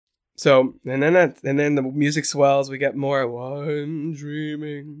So, and then the music swells. We get more. I'm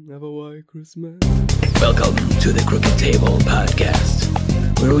dreaming of a white Christmas. Welcome to the Crooked Table Podcast,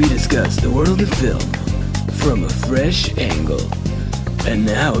 where we discuss the world of film from a fresh angle. And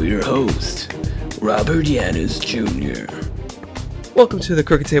now your host, Robert Yaniz Jr. Welcome to the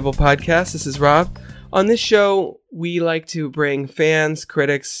Crooked Table Podcast. This is Rob. On this show, we like to bring fans,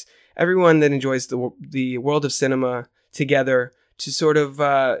 critics, everyone that enjoys the world of cinema together to sort of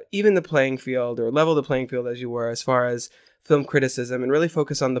even the playing field or level the playing field, as you were, as far as film criticism, and really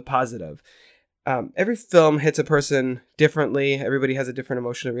focus on the positive. Every film hits a person differently. Everybody has a different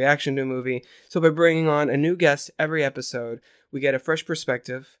emotional reaction to a movie. So by bringing on a new guest every episode, we get a fresh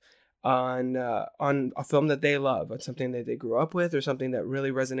perspective on a film that they love, on something that they grew up with, or something that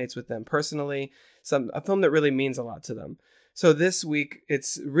really resonates with them personally, a film that really means a lot to them. So this week,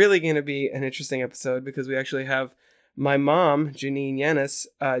 it's really going to be an interesting episode because we actually have my mom, Jeannine Yaniz,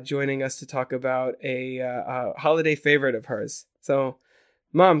 joining us to talk about a holiday favorite of hers. So,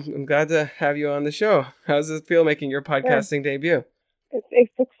 Mom, I'm glad to have you on the show. How does it feel making your podcasting debut?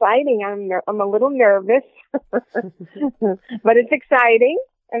 It's exciting. I'm a little nervous, but it's exciting.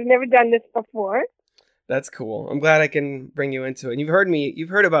 I've never done this before. That's cool. I'm glad I can bring you into it. And you've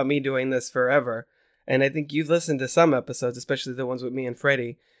heard about me doing this forever, and I think you've listened to some episodes, especially the ones with me and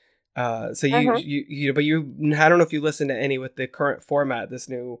Freddie. So I don't know if you listened to any with the current format, this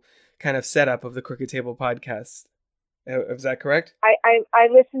new kind of setup of the Crooked Table Podcast. Is that correct? I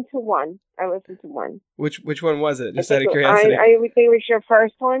listened to one. Which one was it? Just out of curiosity. I think it was your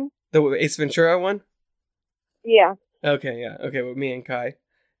first one. The Ace Ventura one? Yeah. Okay, yeah. Okay, with me and Kai.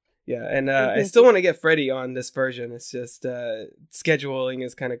 Yeah, and I still want to get Freddie on this version. It's just scheduling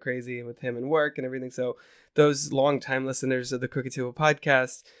is kind of crazy with him and work and everything. So those longtime listeners of the Crooked Table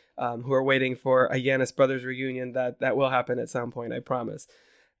Podcast who are waiting for a Yaniz Brothers reunion, that will happen at some point, I promise.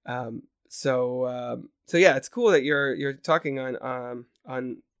 So yeah, it's cool that you're talking on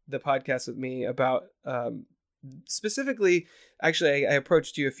the podcast with me about specifically. Actually, I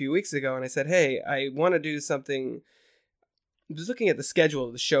approached you a few weeks ago and I said, hey, I want to do something. I was looking at the schedule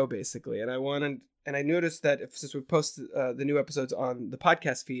of the show basically, and I noticed that since we post the new episodes on the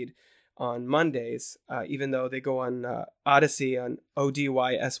podcast feed on Mondays, even though they go on Odyssey on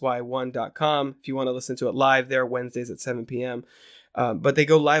odysy1.com, if you want to listen to it live there Wednesdays at 7 p.m. But they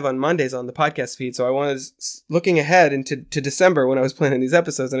go live on Mondays on the podcast feed. So I was looking ahead into December when I was planning these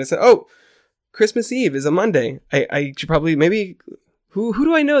episodes, and I said, oh, Christmas Eve is a Monday. I should probably who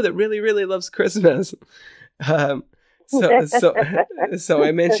do I know that really, really loves Christmas? So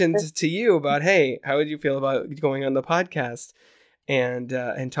I mentioned to you about, hey, how would you feel about going on the podcast and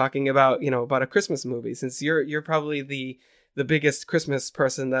talking about, about a Christmas movie, since you're probably the biggest Christmas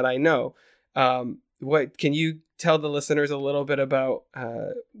person that I know. What can you tell the listeners a little bit about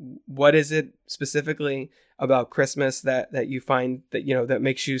what is it specifically about Christmas that you find that that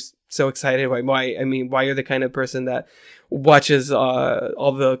makes you so excited? Why you're the kind of person that watches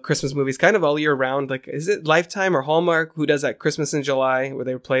all the Christmas movies kind of all year round? Like, is it Lifetime or Hallmark who does that Christmas in July where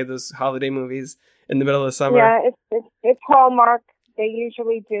they play those holiday movies in the middle of the summer? Yeah, it's Hallmark. They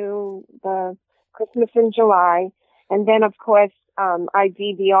usually do the Christmas in July, and then of course I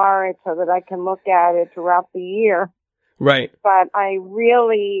DVR it so that I can look at it throughout the year. Right. But I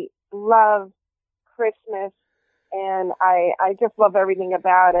really love Christmas, and I just love everything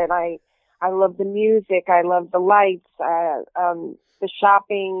about it. I love the music. I love the lights, the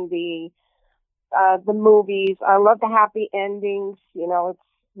shopping, the movies. I love the happy endings. It's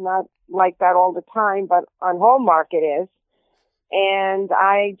not like that all the time, but on Hallmark it is. And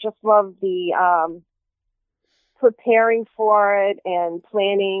I just love the preparing for it and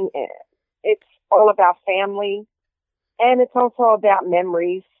planning. It's all about family, and it's also about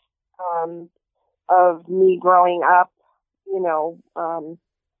memories of me growing up,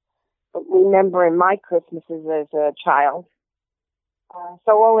 remembering my Christmases as a child.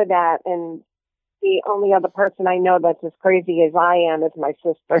 So all of that, and the only other person I know that's as crazy as I am is my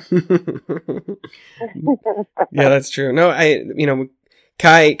sister. Yeah, that's true. No,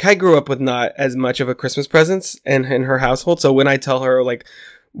 Kai grew up with not as much of a Christmas presence in her household. So when I tell her like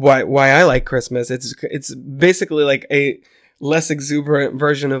why I like Christmas, it's basically like a less exuberant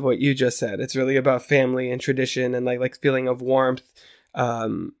version of what you just said. It's really about family and tradition and like feeling of warmth.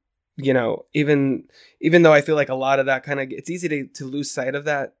 Even though I feel like a lot of that it's easy to lose sight of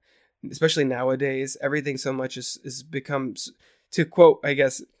that, especially nowadays. Everything so much is become, to quote, I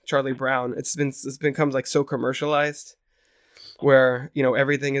guess, Charlie Brown, it's become like so commercialized, where,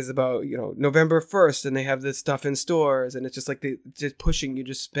 everything is about, November 1st and they have this stuff in stores, and it's just like just pushing you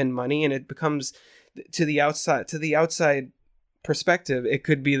to spend money, and it becomes to the outside perspective, it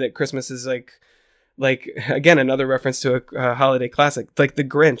could be that Christmas is like again, another reference to a holiday classic, like The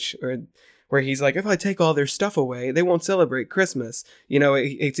Grinch, or where he's like, if I take all their stuff away, they won't celebrate Christmas. You know,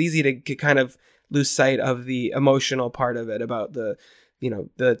 it's easy to kind of lose sight of the emotional part of it, about the, you know,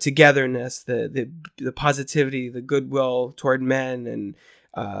 the togetherness, the positivity, the goodwill toward men,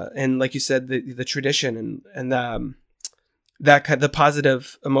 and like you said, the tradition and that kind, the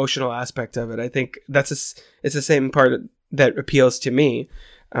positive emotional aspect of it. I think it's the same part that appeals to me.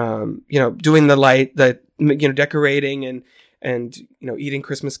 You know, doing the light, decorating and, you know, eating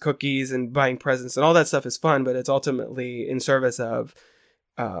Christmas cookies and buying presents and all that stuff is fun, but it's ultimately in service of,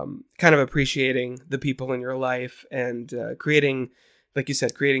 kind of appreciating the people in your life and, creating, like you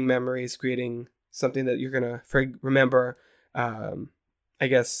said, creating memories, creating something that you're going to remember, I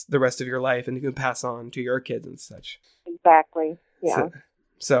guess, the rest of your life, and you can pass on to your kids and such. Exactly. Yeah.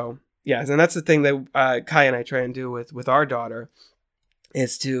 So yes. And that's the thing that, Kai and I try and do with our daughter,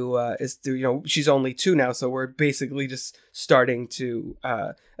 is to, you know, she's only 2 now. So we're basically just starting to,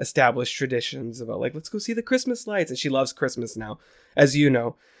 establish traditions about, like, let's go see the Christmas lights. And she loves Christmas now, as you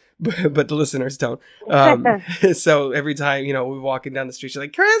know, but the listeners don't. So every time, you know, we're walking down the street, she's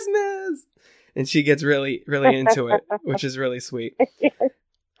like, Christmas. And she gets really, really into it, which is really sweet.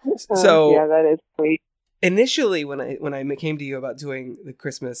 So yeah, that is sweet. Initially, when I came to you about doing the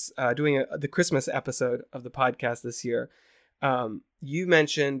Christmas, the Christmas episode of the podcast this year, you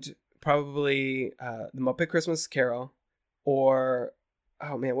mentioned probably the Muppet Christmas Carol, or,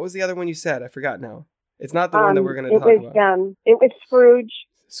 oh man, what was the other one you said? I forgot now. It's not the one that we're going to talk about. It was Scrooge.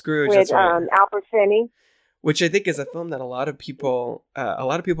 Scrooge, with, that's right. Albert Finney. Which I think is a film that a lot of people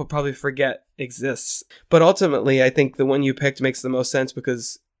probably forget exists. But ultimately, I think the one you picked makes the most sense,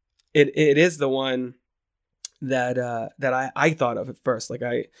 because it is the one that I thought of at first. Like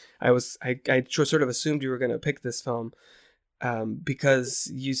I sort of assumed you were going to pick this film, because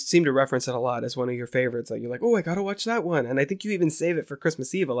you seem to reference it a lot as one of your favorites. Like, you're like, oh, I got to watch that one. And I think you even save it for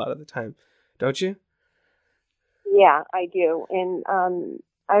Christmas Eve a lot of the time, don't you? Yeah, I do. And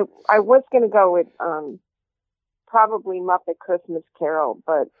I was going to go with probably Muppet Christmas Carol,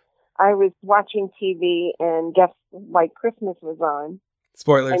 but I was watching TV and guess White Christmas was on.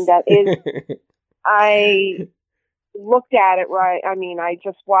 Spoilers. And that is, I looked at it, right. I mean, I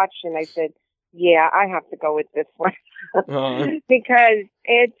just watched and I said, yeah, I have to go with this one. Because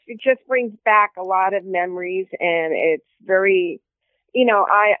it just brings back a lot of memories, and it's very, you know,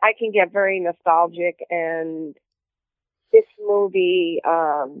 I can get very nostalgic, and this movie,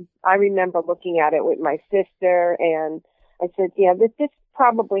 I remember looking at it with my sister, and I said, yeah, this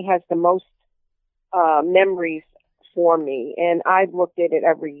probably has the most memories for me. And I've looked at it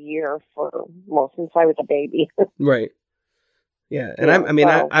every year since I was a baby. Right. Yeah. And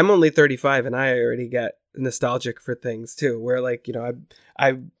I'm only 35, and I already get nostalgic for things too, where, like, you know,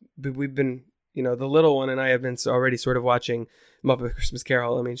 we've been, you know, the little one and I have been already sort of watching Muppet Christmas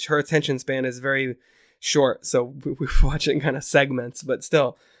Carol. I mean, her attention span is very short, so we're watching kind of segments, but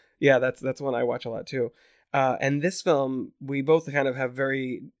still, yeah, that's one I watch a lot too. And this film, we both kind of have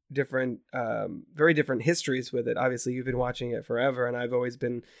very different histories with it. Obviously, you've been watching it forever, and I've always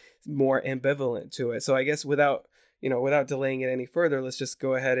been more ambivalent to it. So I guess without delaying it any further, let's just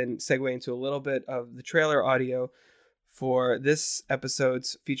go ahead and segue into a little bit of the trailer audio for this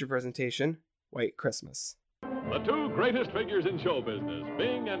episode's feature presentation, White Christmas. The 2 greatest figures in show business,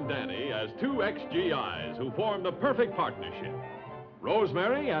 Bing and Danny, as 2 ex-GIs who form the perfect partnership.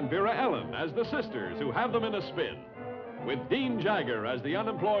 Rosemary and Vera Ellen as the sisters who have them in a spin, with Dean Jagger as the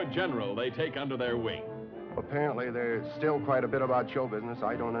unemployed general they take under their wing. Apparently, there's still quite a bit about show business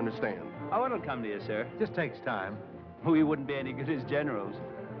I don't understand. Oh, it'll come to you, sir. Just takes time. We wouldn't be any good as generals.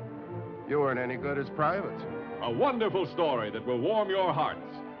 You weren't any good as privates. A wonderful story that will warm your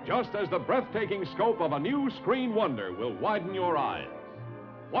hearts, just as the breathtaking scope of a new screen wonder will widen your eyes.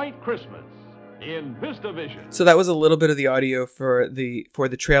 White Christmas in VistaVision. So that was a little bit of the audio for the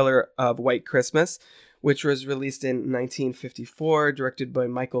trailer of White Christmas, which was released in 1954, directed by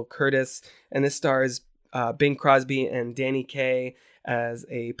Michael Curtis, and this stars Bing Crosby and Danny Kaye as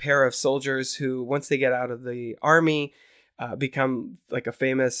a pair of soldiers who, once they get out of the army, become like a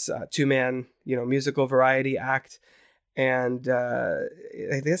famous two-man, musical variety act. And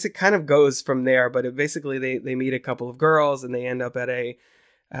I guess it kind of goes from there, but basically they meet a couple of girls and they end up at a,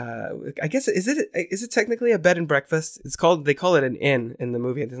 I guess, is it technically a bed and breakfast? They call it an inn in the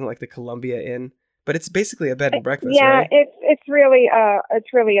movie. It isn't like the Columbia Inn, but it's basically a bed and breakfast. Yeah, right? it's really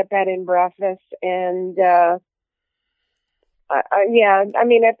a bed and breakfast. And yeah, I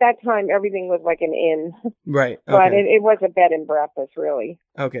mean, at that time, everything was like an inn. Right. Okay. But it was a bed and breakfast, really.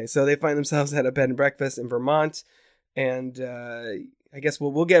 Okay, so they find themselves at a bed and breakfast in Vermont. And I guess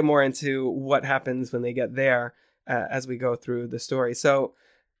we'll get more into what happens when they get there as we go through the story. So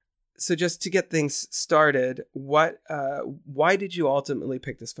just to get things started, why did you ultimately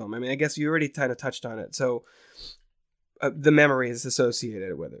pick this film? I mean, I guess you already kind of touched on it. So the memories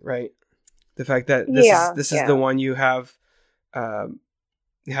associated with it, right? The fact that this is the one you have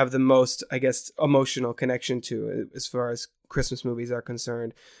the most, I guess, emotional connection to as far as Christmas movies are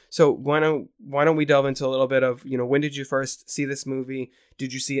concerned. So why don't we delve into a little bit of, when did you first see this movie?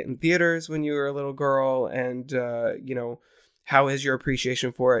 Did you see it in theaters when you were a little girl? And, how has your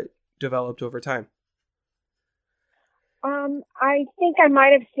appreciation for it developed over time? I think I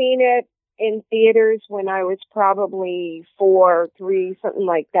might have seen it in theaters when I was probably 4, 3, something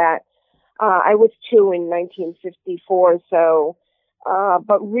like that. I was 2 in 1954, so,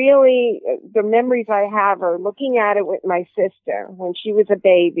 but really the memories I have are looking at it with my sister when she was a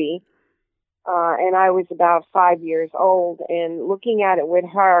baby, and I was about 5 years old, and looking at it with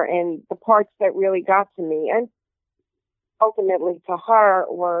her, and the parts that really got to me, and ultimately to her,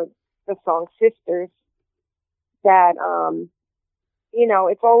 were the song Sisters, that,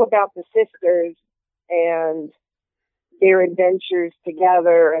 it's all about the sisters and their adventures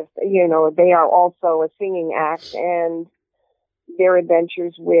together. As they are also a singing act, and their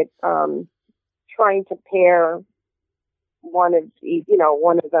adventures with trying to pair one of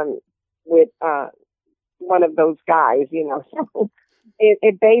them with one of those guys. So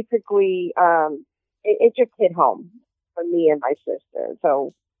it basically it just hit home for me and my sister.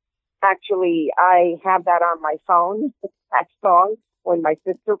 So actually, I have that on my phone, that song, when my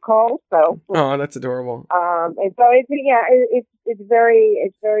sister calls. So that's adorable. And so it's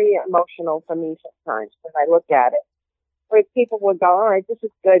very emotional for me sometimes when I look at it. Where people will go, all right, this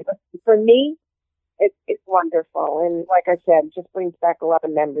is good. But for me, it's wonderful. And like I said, it just brings back a lot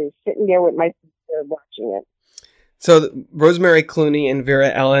of memories, sitting there with my sister watching it. So Rosemary Clooney and Vera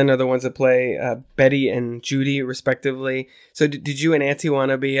Ellen are the ones that play Betty and Judy, respectively. So did you and Auntie want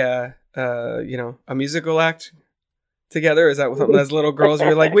to be a musical act together? Is that something as little girls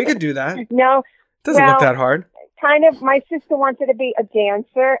you're like, we could do that? No. It doesn't look that hard. Kind of. My sister wanted to be a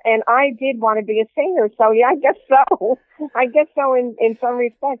dancer, and I did want to be a singer. So, yeah, I guess so. In some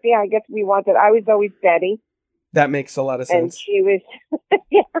respect. Yeah, I guess we wanted. I was always Betty. That makes a lot of sense. And she was,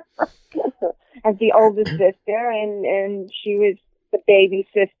 as the oldest sister, and she was the baby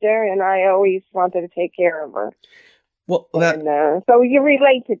sister, and I always wanted to take care of her. Well, so you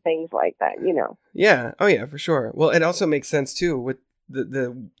relate to things like that, Yeah. Oh, yeah, for sure. Well, it also makes sense too with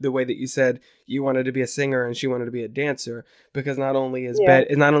the way that you said you wanted to be a singer and she wanted to be a dancer, because not only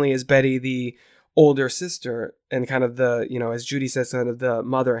is Betty the older sister and kind of the, as Judy says, kind of the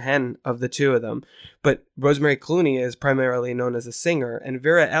mother hen of the two of them, but Rosemary Clooney is primarily known as a singer, and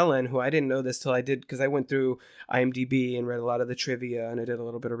Vera Ellen, who I didn't know this till I did, because I went through IMDb and read a lot of the trivia and I did a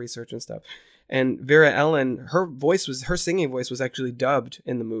little bit of research and stuff. And Vera Ellen, her singing voice was actually dubbed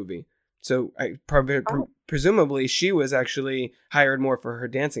in the movie. So presumably she was actually hired more for her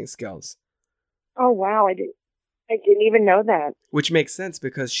dancing skills. Oh, wow. I didn't even know that. Which makes sense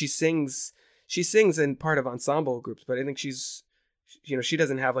because she sings in part of ensemble groups, but I think she's, she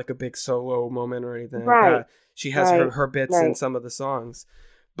doesn't have like a big solo moment or anything. Right. Like that. She has her bits in some of the songs,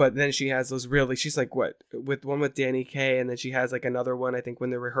 but then she has those she's like with Danny Kaye, and then she has like another one, I think, when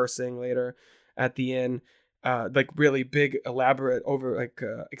they're rehearsing later at the end. Like really big, elaborate,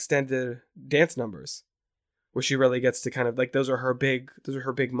 extended dance numbers, where she really gets to kind of like those are her big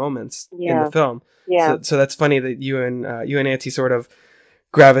moments in the film. Yeah. So that's funny that you and Auntie sort of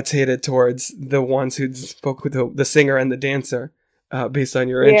gravitated towards the ones who spoke with the singer and the dancer, based on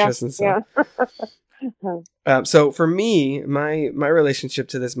your interests and stuff. Yeah. So for me, my relationship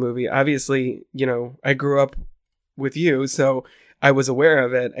to this movie, obviously, I grew up with you, so I was aware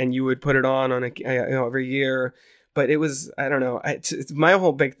of it, and you would put it on every year. But it was, I don't know, my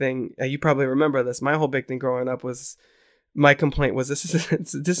whole big thing, you probably remember this, my whole big thing growing up was, my complaint was,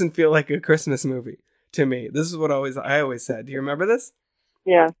 it doesn't feel like a Christmas movie to me. This is what I always said. Do you remember this?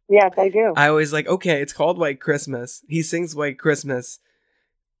 Yeah. Yes, I do. I always okay, it's called White Christmas. He sings White Christmas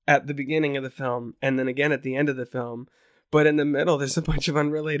at the beginning of the film, and then again at the end of the film. But in the middle, there's a bunch of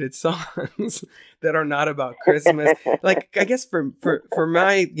unrelated songs that are not about Christmas. Like, I guess for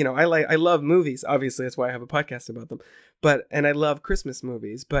my, I love movies. Obviously, that's why I have a podcast about them. And I love Christmas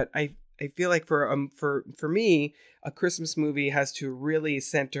movies. But I feel like for me, a Christmas movie has to really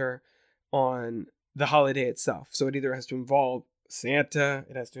center on the holiday itself. So it either has to involve Santa,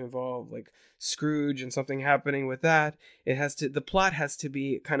 it has to involve like Scrooge and something happening with that. The plot has to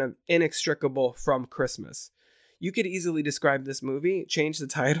be kind of inextricable from Christmas. You could easily describe this movie, change the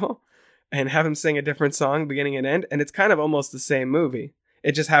title, and have him sing a different song beginning and end, and it's kind of almost the same movie.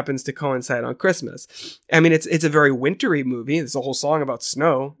 It just happens to coincide on Christmas. I mean, it's a very wintry movie. There's a whole song about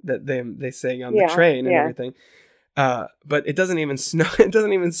snow that they sing on the train and everything. But it doesn't even snow. It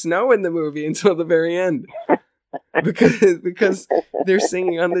doesn't even snow in the movie until the very end, because they're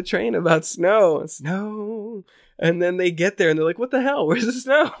singing on the train about snow, and then they get there and they're like, "What the hell? Where's the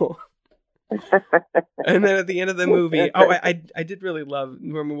snow?" And then at the end of the movie, I did really love.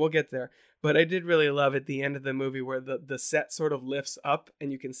 We'll get there. But I did really love at the end of the movie where the set sort of lifts up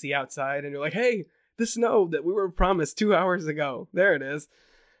and you can see outside and you're like, hey, the snow that we were promised 2 hours ago. There it is.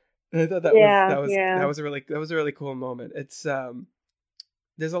 And I thought that was a really cool moment. It's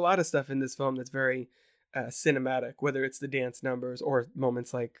there's a lot of stuff in this film that's very cinematic, whether it's the dance numbers or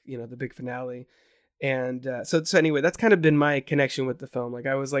moments like, the big finale. And so anyway, that's kind of been my connection with the film. Like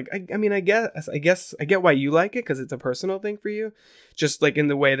I was like, I mean, I guess I get why you like it because it's a personal thing for you. Just like in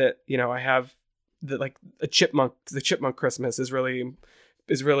the way that, I have the Chipmunk Christmas is really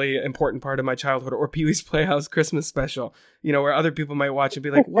important part of my childhood, or Pee-wee's Playhouse Christmas special, where other people might watch and be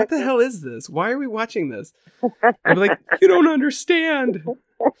like, what the hell is this? Why are we watching this? I'd be like, you don't understand.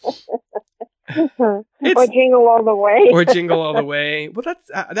 Or Jingle All the Way. Or Jingle All the Way. Well,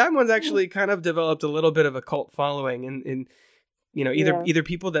 that one's actually kind of developed a little bit of a cult following in either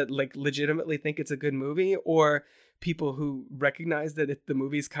people that like legitimately think it's a good movie, or people who recognize that the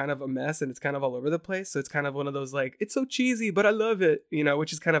movie's kind of a mess and it's kind of all over the place. So it's kind of one of those like, it's so cheesy, but I love it,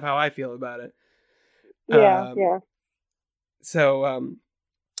 which is kind of how I feel about it. So,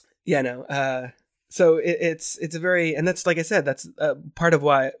 so it's a very, and that's, like I said, that's part of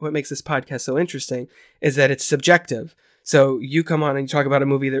what makes this podcast so interesting is that it's subjective. So you come on and you talk about a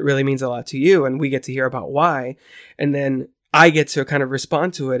movie that really means a lot to you, and we get to hear about why. And then I get to kind of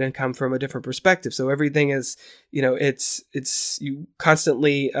respond to it and come from a different perspective. So everything is, it's you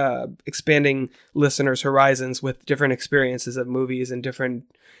constantly expanding listeners' horizons with different experiences of movies and different,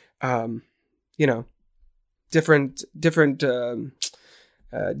 different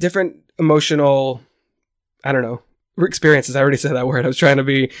emotional, I don't know, experiences. I already said that word. I was trying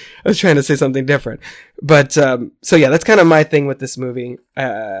to say something different. But, so yeah, that's kind of my thing with this movie.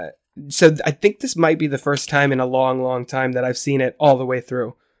 So I think this might be the first time in a long, long time that I've seen it all the way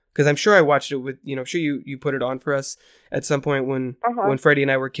through. Because I'm sure I watched it with, sure you put it on for us at some point when Freddie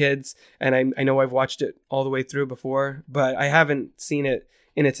and I were kids. And I know I've watched it all the way through before, but I haven't seen it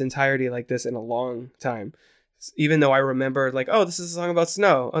in its entirety like this in a long time. Even though I remember like, oh, this is a song about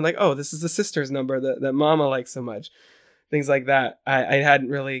snow. I'm like, oh, this is the Sisters number that Mama likes so much. Things like that. I hadn't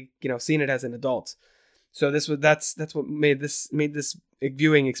really, seen it as an adult. So that's what made this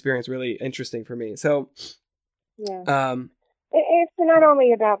viewing experience really interesting for me. So, yeah. It's not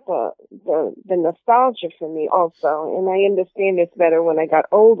only about the nostalgia for me also, and I understand this better when I got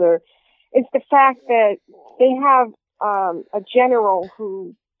older. It's the fact that they have a general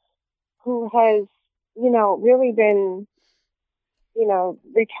who has really been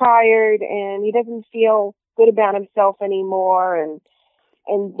retired, and he doesn't feel good about himself anymore, and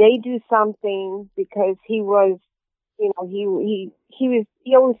they do something because he was, he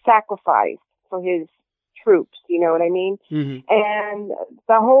always sacrificed for his troops, you know what I mean? Mm-hmm. And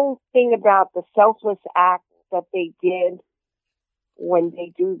the whole thing about the selfless act that they did when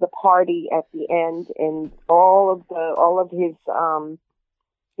they do the party at the end, and all of his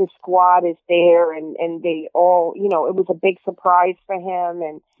squad is there, and they all, it was a big surprise for him,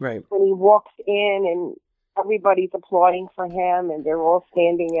 and right. When he walks in and everybody's applauding for him, and they're all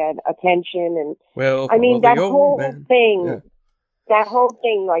standing at attention, and that whole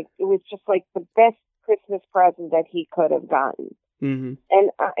thing, like, it was just like the best Christmas present that he could have gotten. Mm-hmm.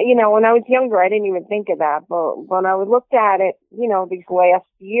 And when I was younger, I didn't even think of that, but when I looked at it, these last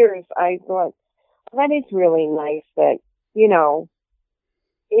years, I thought, well, that is really nice that,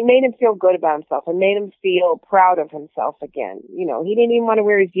 it made him feel good about himself. It made him feel proud of himself again. He didn't even want to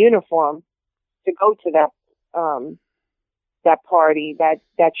wear his uniform to go to that party, that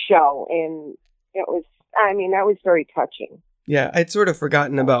show. And it was, that was very touching. Yeah. I'd sort of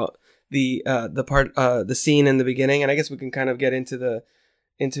forgotten about the scene in the beginning. And I guess we can kind of get into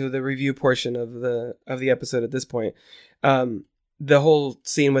the review portion of the episode at this point. The whole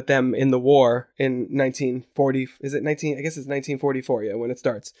scene with them in the war in 1940, is it 19? I guess it's 1944. Yeah. When it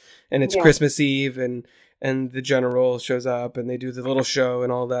starts, and it's Christmas Eve, and the general shows up, and they do the little show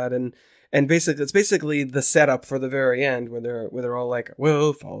and all that. And basically, it's basically the setup for the very end where they're all like,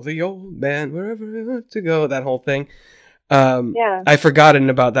 "We'll follow the old man wherever we want to go." That whole thing. I've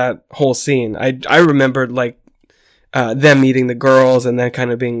forgotten about that whole scene. I remembered like them meeting the girls and then kind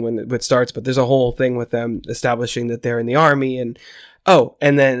of being when it starts, but there's a whole thing with them establishing that they're in the army, and Oh,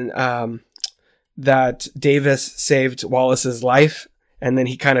 and then that Davis saved Wallace's life, and then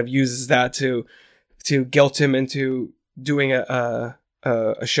he kind of uses that to guilt him into doing a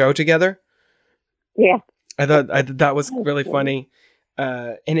show together. Yeah. I thought that was really funny.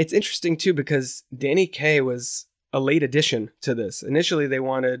 And it's interesting too, because Danny Kaye was a late addition to this. Initially they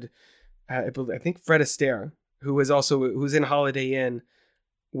wanted, I think Fred Astaire, who's in Holiday Inn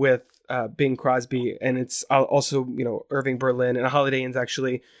with Bing Crosby, and it's also, Irving Berlin, and Holiday Inn's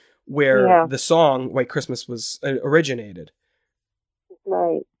actually where the song White Christmas was originated.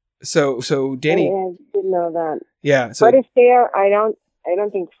 Right. So Danny, I didn't know that. Yeah. So Fred Astaire, I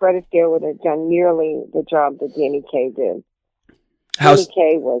don't think Fred Astaire would have done nearly the job that Danny Kaye did. Danny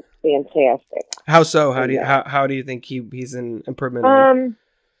Kaye was fantastic. How so? How do you think he's an improvement?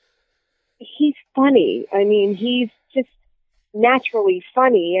 He's funny. I mean, he's just naturally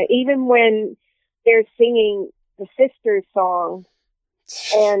funny. Even when they're singing the Sisters song,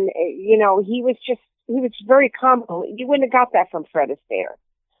 and he was very comical. You wouldn't have got that from Fred Astaire.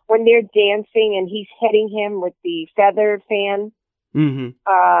 When they're dancing and he's hitting him with the feather fan. Mm-hmm.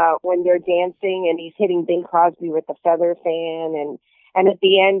 When they're dancing and he's hitting Bing Crosby with the feather fan, and at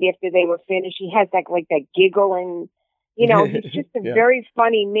the end, after they were finished, he has that giggle, and he's just a very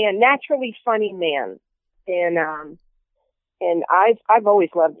funny man, naturally funny man, and I've always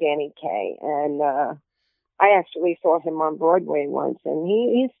loved Danny Kaye, and I actually saw him on Broadway once, and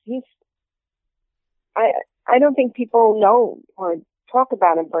he's I don't think people know or talk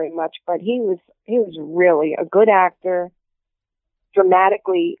about him very much, but he was really a good actor.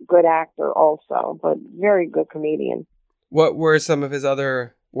 Dramatically good actor also, but very good comedian. What were some of his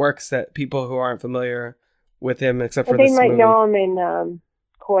other works that people who aren't familiar with him, except for they this might movie? know him in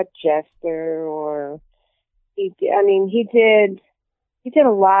Court Jester, or he did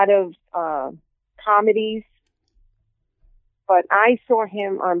a lot of comedies, but I saw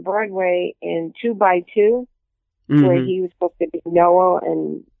him on Broadway in 2 by 2, mm-hmm. where he was supposed to be Noah,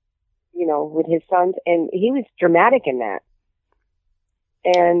 and with his sons, and he was dramatic in that.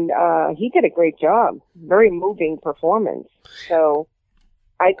 And he did a great job. Very moving performance. So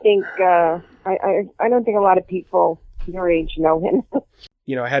I think I don't think a lot of people your age know him.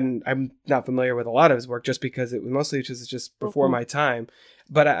 I'm not familiar with a lot of his work, just because it was mostly just before mm-hmm. my time.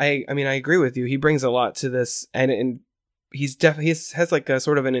 But I agree with you. He brings a lot to this, and he's definitely has like a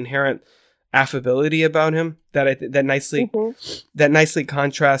sort of an inherent affability about him that nicely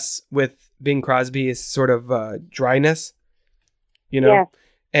contrasts with Bing Crosby's sort of dryness. Yeah,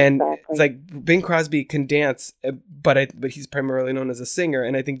 and exactly. It's like Bing Crosby can dance, but he's primarily known as a singer,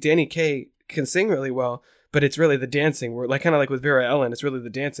 and I think Danny Kaye can sing really well, but it's really the dancing. We're kind of like with Vera Ellen, it's really the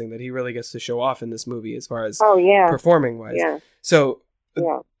dancing that he really gets to show off in this movie as far as performing wise. Yeah. So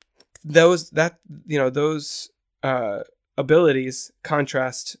those abilities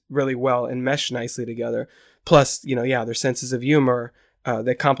contrast really well and mesh nicely together. Plus, their senses of humor.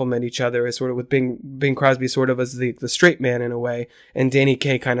 They complement each other, as sort of with Bing Crosby sort of as the straight man in a way, and Danny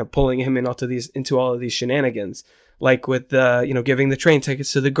Kaye kind of pulling him into all of these shenanigans, like with giving the train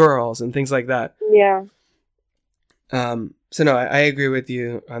tickets to the girls and things like that. Yeah. So no, I agree with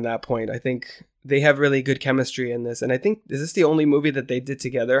you on that point. I think they have really good chemistry in this, and I think, is this the only movie that they did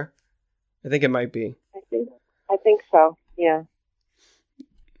together? I think it might be. I think so. Yeah.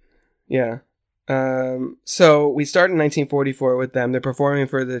 Yeah. So we start in 1944 with them. They're performing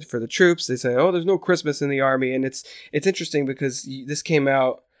for the troops. They say, "Oh, there's no Christmas in the army," and it's interesting because this came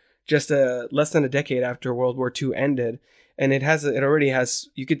out just less than a decade after World War II ended, and it already has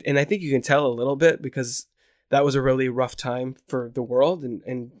and I think you can tell a little bit, because that was a really rough time for the world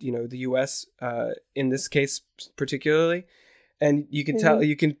and the U.S. In this case particularly, and you can tell,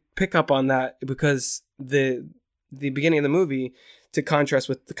 you can pick up on that, because the beginning of the movie, to contrast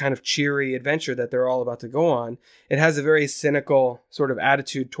with the kind of cheery adventure that they're all about to go on, it has a very cynical sort of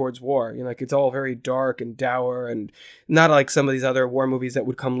attitude towards war. It's all very dark and dour, and not like some of these other war movies that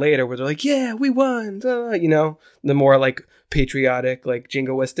would come later where they're like, yeah, we won, the more like patriotic, like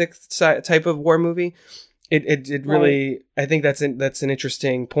jingoistic type of war movie. It really, I think that's an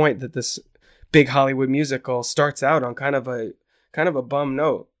interesting point, that this big Hollywood musical starts out on kind of a bum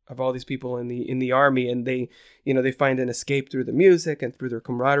note of all these people in the army, and they find an escape through the music and through their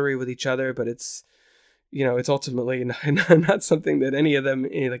camaraderie with each other, but it's ultimately not something that any of them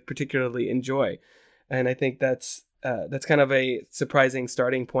particularly enjoy. And I think that's kind of a surprising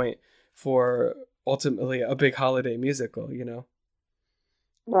starting point for ultimately a big holiday musical,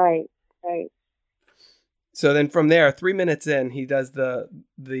 Right. So then from there, 3 minutes in, he does the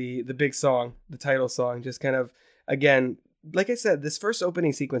big song, the title song, just kind of, again, like I said, this first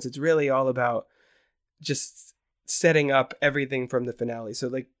opening sequence, it's really all about just setting up everything from the finale. So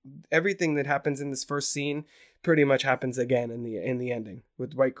like everything that happens in this first scene pretty much happens again in the ending.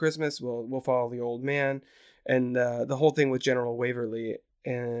 With White Christmas, we'll follow the old man, and the whole thing with General Waverly.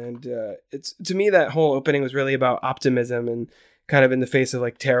 And it's, to me, that whole opening was really about optimism and kind of in the face of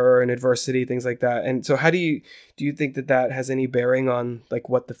like terror and adversity, things like that. And so how do you think that has any bearing on like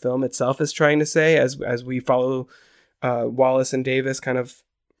what the film itself is trying to say as we follow Wallace and Davis kind of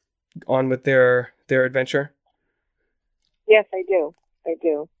on with their adventure? Yes, I do.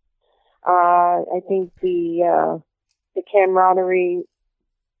 I think the camaraderie,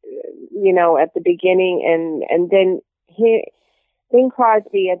 at the beginning, and then Bing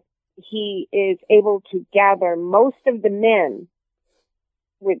Crosby, he is able to gather most of the men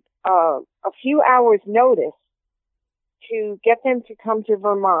with a few hours' notice to get them to come to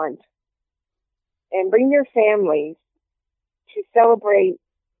Vermont and bring their families to celebrate,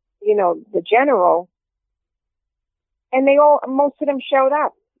 the general. And most of them showed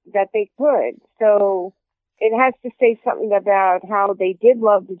up that they could. So it has to say something about how they did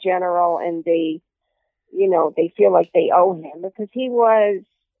love the general, and they feel like they owe him, because he was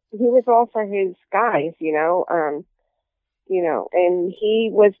all for his guys, and he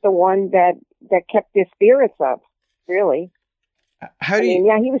was the one that kept their spirits up, really.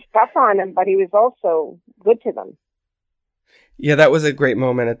 He was tough on them, but he was also good to them. Yeah, that was a great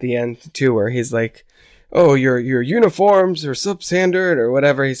moment at the end too, where he's like, "Oh, your uniforms are substandard," or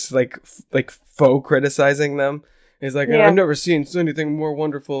whatever. He's like faux criticizing them. He's like, I've never seen anything more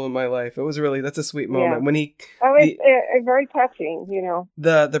wonderful in my life. That's a sweet moment when he. Oh, it's very touching,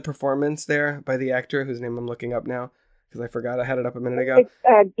 The performance there by the actor whose name I'm looking up now because I forgot I had it up a minute ago. It's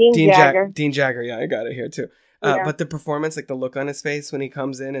Dean Jagger. Dean Jagger, yeah, I got it here too. But the performance, like the look on his face when he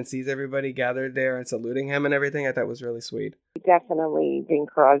comes in and sees everybody gathered there and saluting him and everything, I thought was really sweet. Definitely, Bing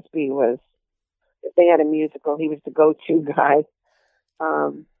Crosby was. If they had a musical, he was the go-to guy.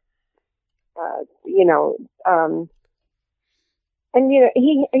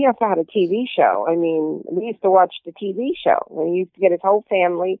 He also had a TV show. I mean, we used to watch the TV show, and he used to get his whole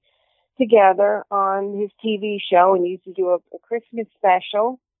family together on his TV show, and he used to do a Christmas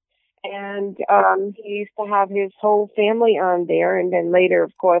special. And he used to have his whole family on there. And then later,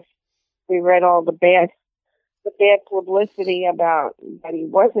 of course, we read all the bad publicity about that he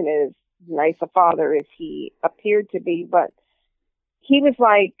wasn't as nice a father as he appeared to be. But he was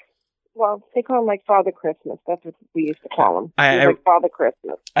like, well, they call him like Father Christmas. That's what we used to call him. Like Father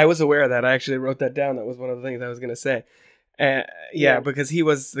Christmas. I was aware of that. I actually wrote that down. That was one of the things I was going to say. Because he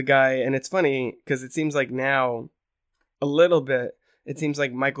was the guy. And it's funny because it seems like now a little bit, it seems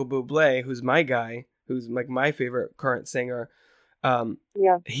like Michael Bublé, who's my guy, who's like my favorite current singer,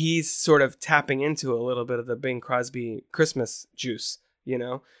 he's sort of tapping into a little bit of the Bing Crosby Christmas juice,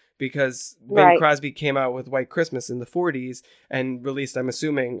 because Bing Crosby came out with White Christmas in the 40s and released, I'm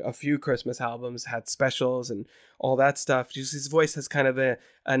assuming, a few Christmas albums, had specials and all that stuff. Just his voice has kind of a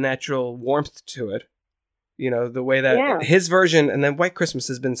natural warmth to it, the way that his version, and then White Christmas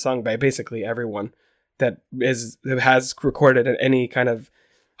has been sung by basically everyone that has recorded any kind of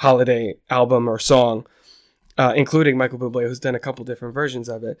holiday album or song, including Michael Bublé, who's done a couple different versions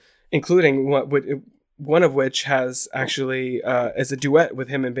of it, including one of which has actually as a duet with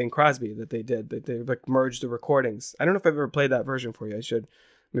him and Bing Crosby that they did. They like merged the recordings. I don't know if I've ever played that version for you. I should.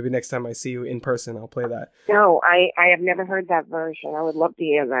 Maybe next time I see you in person, I'll play that. No, I have never heard that version. I would love to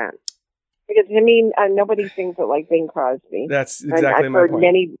hear that. Because, nobody sings it like Bing Crosby. That's exactly my point. I've heard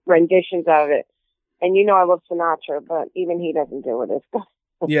many renditions of it. And I love Sinatra, but even he doesn't do it as good.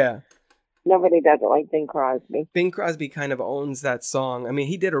 Yeah. Nobody does it like Bing Crosby. Bing Crosby kind of owns that song. I mean,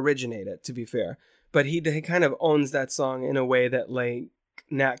 he did originate it, to be fair. But he kind of owns that song in a way that, like,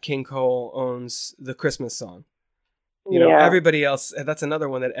 Nat King Cole owns the Christmas song. Everybody else, that's another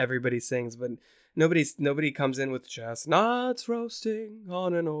one that everybody sings, but nobody comes in with chestnuts roasting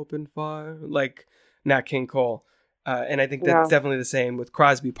on an open fire like Nat King Cole. And I think that's definitely the same with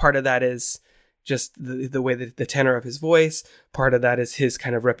Crosby. Part of that is just the way that the tenor of his voice. Part of that is his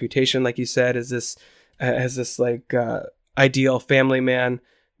kind of reputation, like you said, as this ideal family man,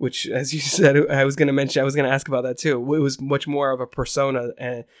 which, as you said, I was going to ask about that too. It was much more of a persona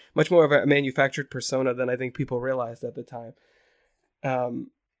and much more of a manufactured persona than I think people realized at the time.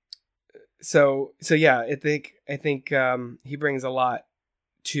 So yeah, I think he brings a lot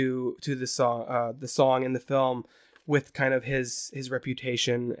to the song in the film, with kind of his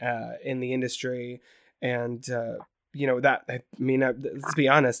reputation in the industry, and let's be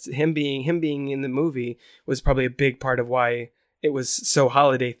honest, him being in the movie was probably a big part of why it was so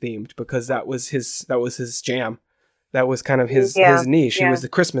holiday themed, because that was his jam, that was kind of his niche. He was the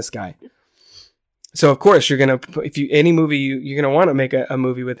Christmas guy. So of course you're gonna, if you any movie you're gonna want to make a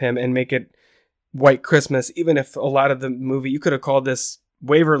movie with him and make it White Christmas, even if a lot of the movie you could have called this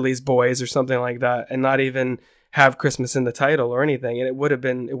Waverly's Boys or something like that, and not even have Christmas in the title or anything, and it would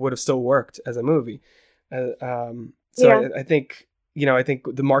have still worked as a movie. I think I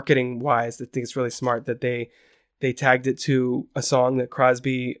think the marketing wise, I think it's really smart that they tagged it to a song that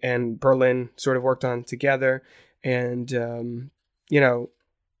Crosby and Berlin sort of worked on together, and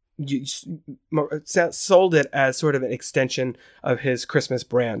you sold it as sort of an extension of his Christmas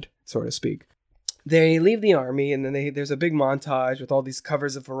brand, so to speak. They leave the army, and then there's a big montage with all these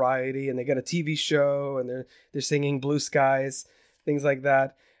covers of Variety, and they get a TV show, and they're singing Blue Skies, things like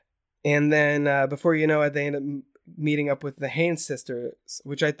that. And then before you know it, they end up meeting up with the Haynes sisters,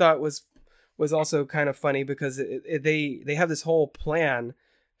 which I thought was also kind of funny because they have this whole plan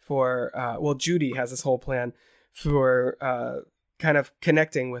for Judy has this whole plan for kind of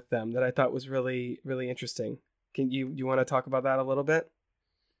connecting with them that I thought was really, really interesting. Can you want to talk about that a little bit?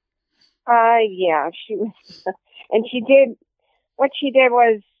 Yeah, she was, and what she did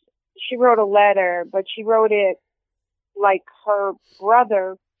was she wrote a letter, but she wrote it like her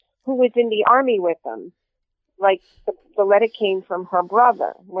brother who was in the army with them. Like the letter came from her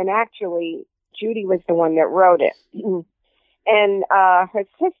brother when actually Judy was the one that wrote it. And her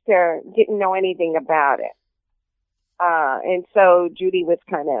sister didn't know anything about it. And so Judy was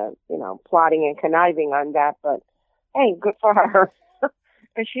kind of, plotting and conniving on that, but hey, good for her.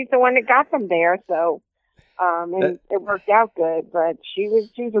 And she's the one that got them there, so it worked out good. But she was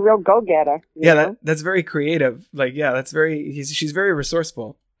a real go-getter. Yeah, that's very creative. Like, yeah, she's very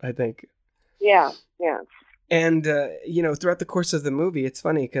resourceful, I think. Yeah. And throughout the course of the movie, it's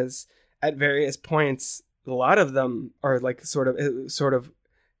funny because at various points, a lot of them are like sort of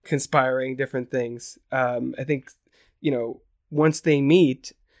conspiring different things. I think once they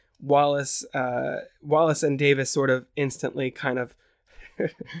meet, Wallace and Davis sort of instantly kind of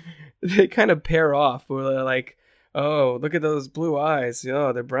they kind of pair off where they're like, oh, look at those blue eyes,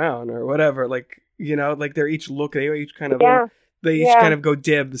 they're brown or whatever, like like they each kind of go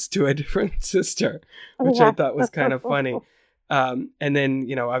dibs to a different sister, which I thought was kind of funny. And then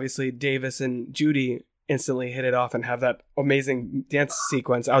obviously Davis and Judy instantly hit it off and have that amazing dance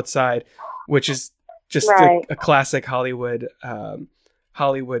sequence outside, which is just a classic Hollywood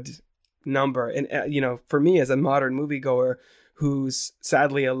number. And for me as a modern moviegoer who's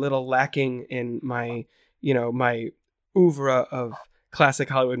sadly a little lacking in my oeuvre of classic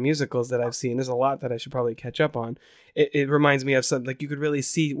Hollywood musicals that I've seen, there's a lot that I should probably catch up on. It reminds me of something like you could really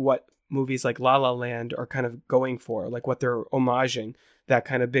see what movies like La La Land are kind of going for, like what they're homaging, that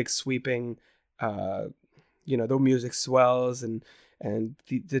kind of big sweeping, the music swells and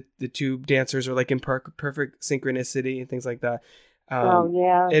the two dancers are like in perfect synchronicity and things like that.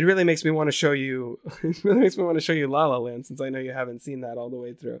 It really makes me want to show you. It really makes me want to show you La La Land, since I know you haven't seen that all the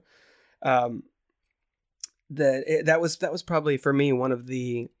way through. That was probably for me one of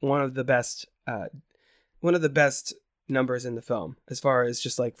the best numbers in the film, as far as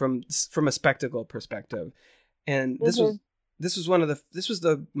just like from a spectacle perspective. And this was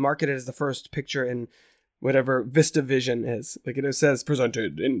the marketed as the first picture in whatever VistaVision is. Like it says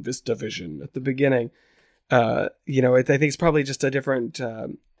presented in VistaVision at the beginning. I think it's probably just a different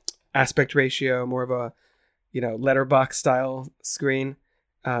aspect ratio, more of a, letterbox style screen.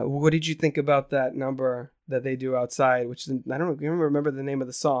 What did you think about that number that they do outside? Which I don't remember the name of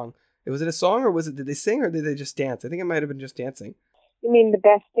the song. Was it a song, or did they sing, or did they just dance? I think it might have been just dancing. You mean The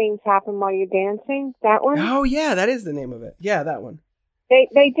Best Things Happen While You're Dancing? That one? Oh yeah, that is the name of it. Yeah, that one. They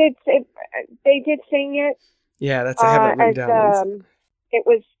did sing it. Yeah, I have it written down. It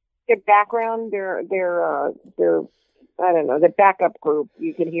was their background, their I don't know, the backup group.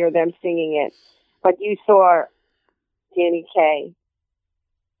 You could hear them singing it, but you saw Danny Kaye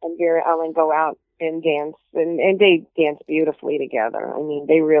and Vera Ellen go out and dance, and they danced beautifully together. I mean,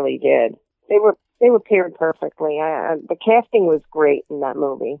 they really did. They were paired perfectly. The casting was great in that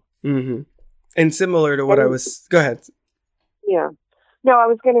movie. Mm-hmm. And similar to what I was. Go ahead. Yeah. No, I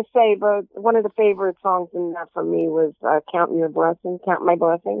was going to say, but one of the favorite songs in that for me was "Count My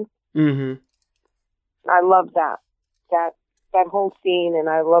Blessings." Mm-hmm. I love that whole scene, and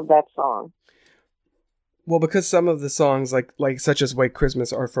I love that song. Well, because some of the songs, like such as White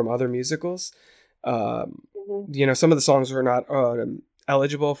Christmas, are from other musicals. Some of the songs are not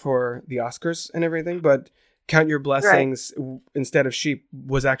eligible for the Oscars and everything, but "Count Your Blessings" instead of "Sheep"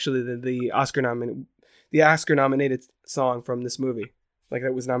 was actually the Oscar nominated song from this movie. Like,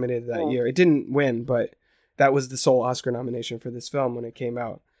 that was nominated that year. It didn't win, but that was the sole Oscar nomination for this film when it came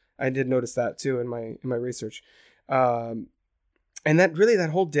out. I did notice that too in my research. And that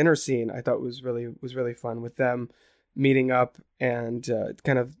whole dinner scene I thought was really fun, with them meeting up and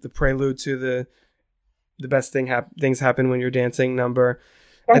kind of the prelude to the best things happen when you're dancing number.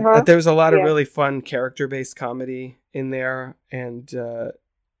 There was a lot of really fun character-based comedy in there, and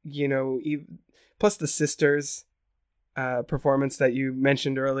plus the sisters performance that you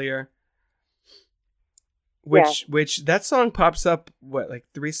mentioned earlier, which that song pops up like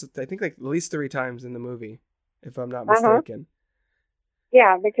at least 3 times in the movie, if I'm not mistaken.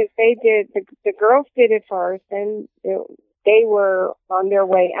 Yeah, because they did the girls did it first, and they were on their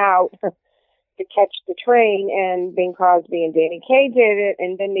way out to catch the train, and Bing Crosby and Danny Kaye did it,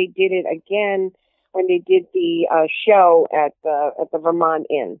 and then they did it again when they did the show at the Vermont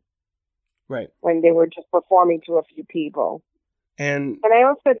Inn. Right. When they were just performing to a few people. And I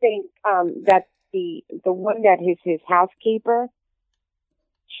also think that the one that is his housekeeper,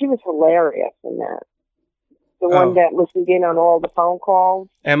 she was hilarious in that. The one that listened in on all the phone calls.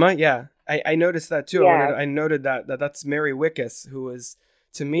 Emma, yeah. I noticed that too. Yeah. I noted that's Mary Wickes, who was,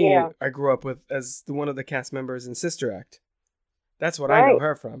 to me, I grew up with as one of the cast members in Sister Act. That's what I know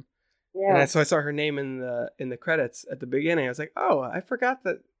her from. Yeah. And so I saw her name in the credits at the beginning. I was like, oh, I forgot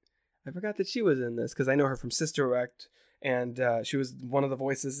that she was in this, because I know her from Sister Act, and she was one of the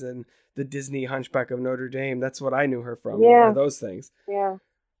voices in the Disney Hunchback of Notre Dame. That's what I knew her from. Yeah. Those things. Yeah.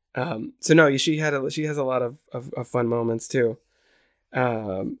 So no, she has a lot of fun moments too.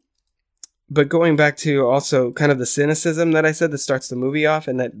 But going back to also kind of the cynicism that I said that starts the movie off,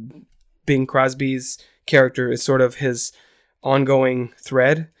 and that Bing Crosby's character is sort of his ongoing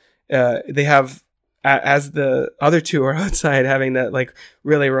thread. They have, as the other two are outside having that like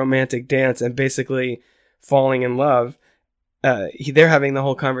really romantic dance and basically falling in love, they're having the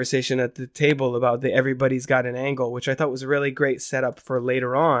whole conversation at the table about everybody's got an angle, which I thought was a really great setup for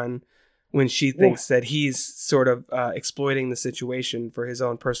later on, when she thinks that he's sort of exploiting the situation for his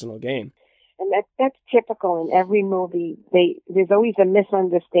own personal gain. And that's typical in every movie. There's always a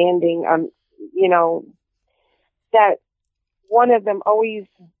misunderstanding. That one of them always,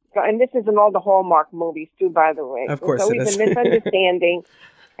 and this is in all the Hallmark movies too, by the way. Of course, there's always a misunderstanding,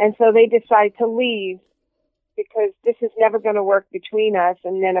 and so they decide to leave because this is never going to work between us.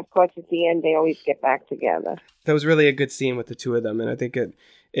 And then, of course, at the end, they always get back together. That was really a good scene with the two of them, and I think it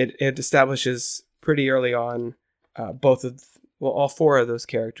establishes pretty early on all 4 of those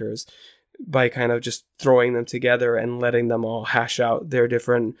characters, by kind of just throwing them together and letting them all hash out their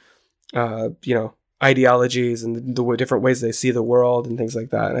different, ideologies and the different ways they see the world and things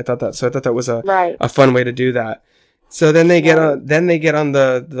like that. And I thought that was a fun way to do that. So then they get on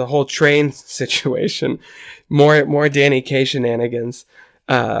the whole train situation, more Danny Kaye shenanigans,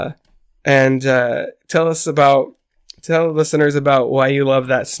 and tell listeners about why you love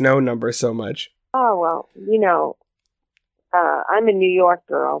that snow number so much. Oh well, I'm a New York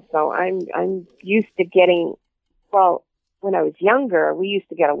girl, so I'm used to getting. Well, when I was younger, we used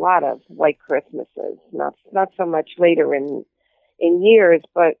to get a lot of white Christmases. Not so much later in years,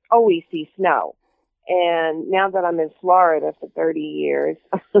 but always see snow. And now that I'm in Florida for 30 years,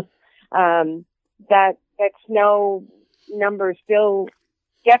 that snow number still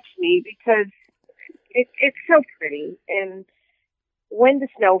gets me, because it's so pretty. And when the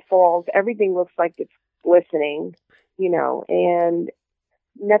snow falls, everything looks like it's glistening, and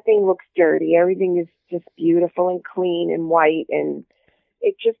nothing looks dirty. Everything is just beautiful and clean and white, and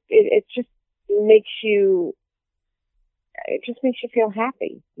it just makes you feel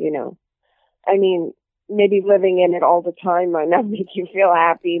happy. I mean, maybe living in it all the time might not make you feel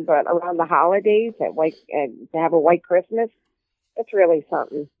happy, but around the holidays, to have a white Christmas, that's really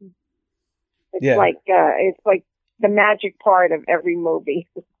something. It's like the magic part of every movie.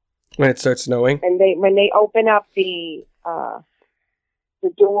 When it starts snowing, and when they open up the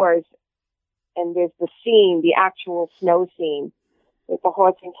doors, and there's the actual snow scene with the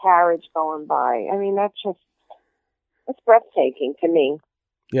horse and carriage going by. I mean, that's breathtaking to me.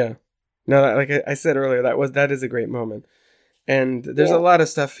 Yeah. No, like I said earlier, that is a great moment. And there's a lot of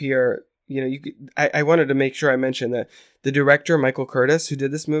stuff here. I wanted to make sure I mentioned that the director, Michael Curtis, who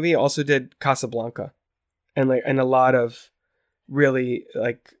did this movie, also did Casablanca and a lot of really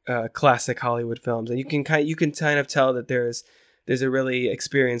classic Hollywood films. And you can kind of tell that there's a really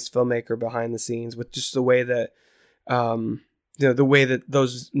experienced filmmaker behind the scenes, with just the way that the way that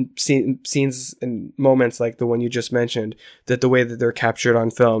those scenes and moments like the one you just mentioned, that the way that they're captured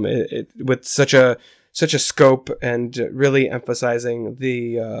on film, it with such a scope, and really emphasizing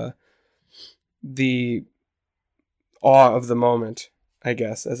the awe of the moment, I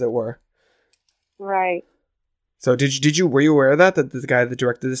guess, as it were. Right. So were you aware of that the guy that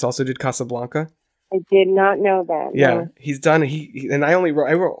directed this also did Casablanca? I did not know that. Yeah, No. he's done. And I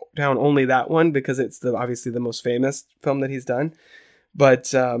wrote down only that one because it's obviously the most famous film that he's done.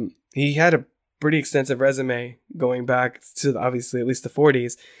 But he had a pretty extensive resume going back to obviously at least the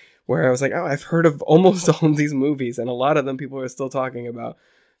 40s, where I was like, oh, I've heard of almost all of these movies, and a lot of them people are still talking about.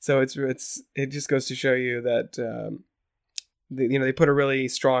 So it just goes to show you that they put a really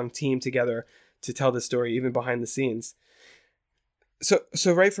strong team together to tell the story, even behind the scenes.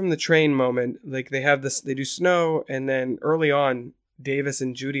 So right from the train moment, like they do snow, and then early on, Davis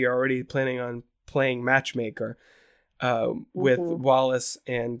and Judy are already planning on playing matchmaker with Wallace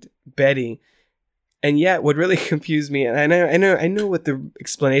and Betty. And yet, what really confused me, and I know what the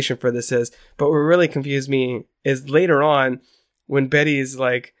explanation for this is, but what really confused me is later on when Betty's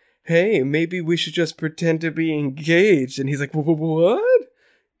like, "Hey, maybe we should just pretend to be engaged," and he's like, "What?"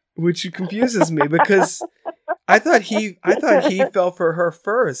 Which confuses me because I thought he fell for her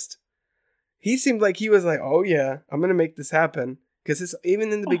first. He seemed like he was like, "Oh yeah, I'm gonna make this happen," because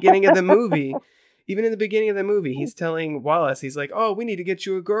even in the beginning of the movie. Even in the beginning of the movie, he's telling Wallace, he's like, "Oh, we need to get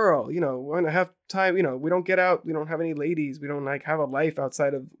you a girl. We want to have time. We don't get out. We don't have any ladies. We don't have a life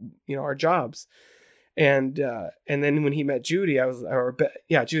outside of, our jobs." And then when he met Judy,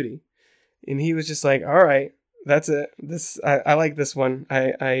 Judy, and he was just like, "All right, that's it. I like this one.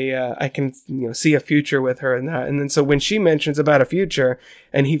 I can see a future with her and that." And then so when she mentions about a future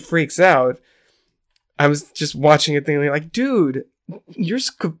and he freaks out, I was just watching it thinking like, dude, you're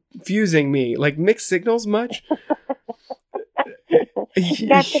confusing me. Like, mixed signals much?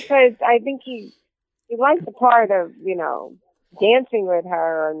 That's because I think he liked the part of, dancing with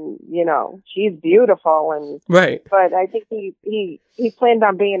her and, she's beautiful. And right. But I think he planned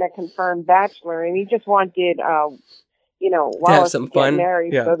on being a confirmed bachelor, and he just wanted, Wallace to get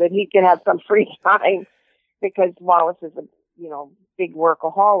married so that he could have some free time, because Wallace is a, big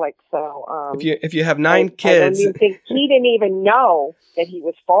workaholic. So if you have 9 kids, I don't even think he didn't even know that he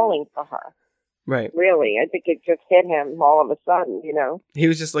was falling for her. Right. Really, I think it just hit him all of a sudden. He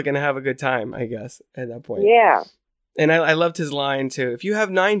was just looking to have a good time, I guess, at that point. Yeah. And I loved his line too. If you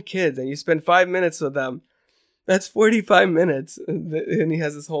have 9 kids and you spend 5 minutes with them, that's 45 minutes. And he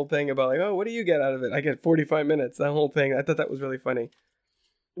has this whole thing about like, oh, what do you get out of it? I get 45 minutes. That whole thing. I thought that was really funny.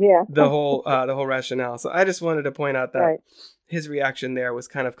 Yeah. The whole rationale. So I just wanted to point out that his reaction there was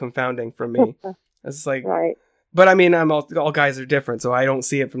kind of confounding for me. It's like, right. But I mean, all guys are different, so I don't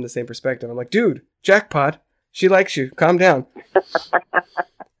see it from the same perspective. I'm like, dude, jackpot. She likes you. Calm down.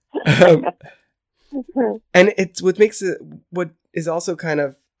 And it's what makes it, what is also kind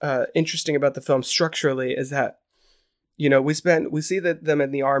of interesting about the film structurally is that, we see them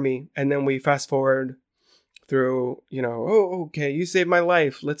in the army, and then we fast forward through, oh, okay, you saved my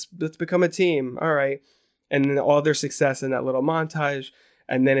life. Let's become a team. All right. And then all their success in that little montage.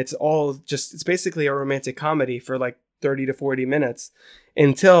 And then it's basically a romantic comedy for like 30 to 40 minutes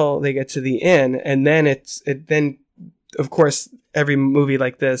until they get to the inn. And then then of course, every movie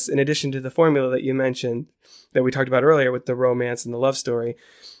like this, in addition to the formula that you mentioned, that we talked about earlier with the romance and the love story,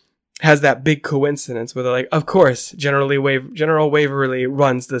 has that big coincidence where they're like, of course, General Waverly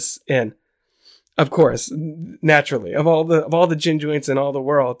runs this inn. Of course, naturally, of all the gin joints in all the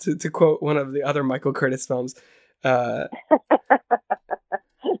world, to quote one of the other Michael Curtis films,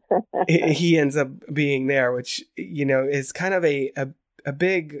 he ends up being there, which is kind of a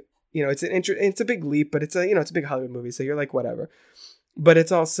big, it's a big leap, but it's a big Hollywood movie, so you're like whatever. But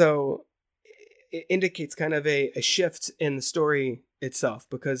it's also, it indicates kind of a shift in the story itself,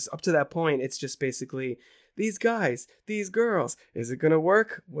 because up to that point, it's just basically these guys, these girls. Is it going to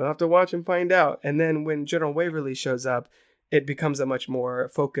work? We'll have to watch and find out. And then when General Waverly shows up, it becomes a much more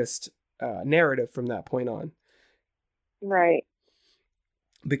focused narrative from that point on. Right.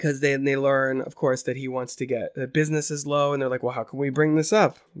 Because they learn, of course, that he wants to get, that business is low, and they're like, well, how can we bring this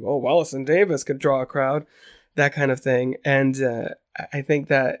up? Well, Wallace and Davis could draw a crowd, that kind of thing. And I think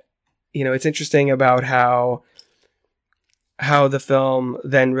that, it's interesting about how the film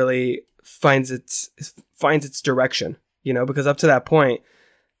then really finds its direction, because up to that point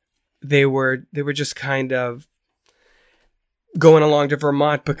they were just kind of going along to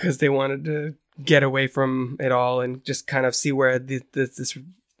Vermont because they wanted to get away from it all and just kind of see where this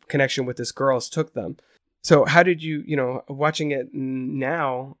connection with this girl took them. So how did you, watching it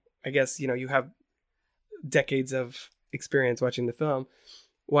now, I guess, you have decades of experience watching the film,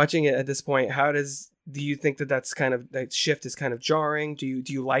 watching it at this point, do you think that shift is kind of jarring? Do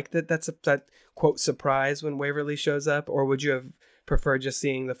you like that quote surprise when Waverly shows up, or would you have preferred just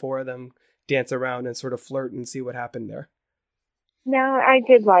seeing the four of them dance around and sort of flirt and see what happened there? No, I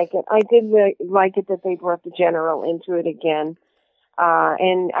did like it. I did really like it that they brought the general into it again.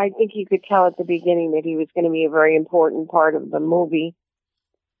 And I think you could tell at the beginning that he was going to be a very important part of the movie,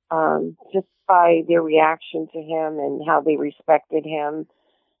 just by their reaction to him and how they respected him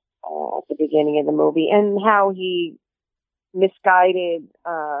at the beginning of the movie, and how he misguided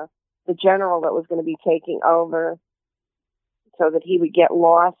the general that was going to be taking over, so that he would get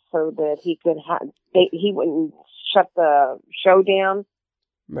lost, so that he could he wouldn't shut the show down.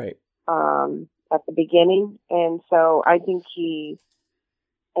 Right. At the beginning, and so I think he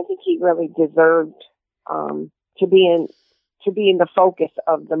really deserved to be in the focus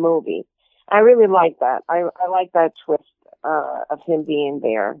of the movie. I really like that. I like that twist of him being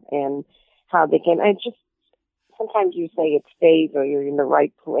there, and how they can. I just sometimes you say it's fate, or you're in the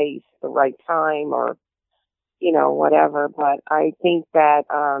right place, the right time, or whatever. But I think that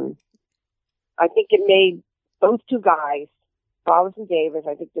I think it made those two guys, Wallace and Davis,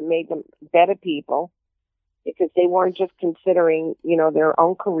 I think it made them better people, because they weren't just considering, their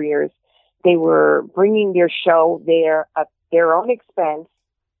own careers. They were bringing their show there at their own expense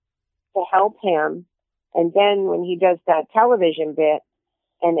to help him. And then when he does that television bit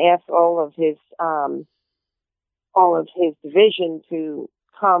and asks all of his division to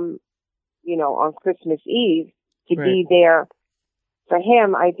come, on Christmas Eve to be there for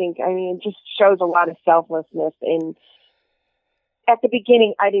him, it just shows a lot of selflessness. And at the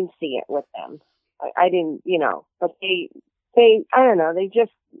beginning, I didn't see it with them. I didn't, but they, I don't know,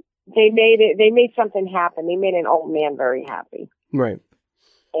 they made something happen. They made an old man very happy. Right.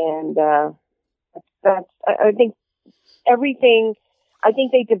 And, I think everything, I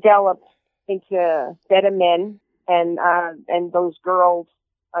think they developed into better men, and those girls,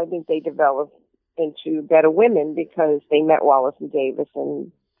 I think they developed into better women, because they met Wallace and Davis,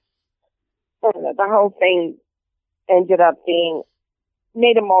 and the whole thing ended up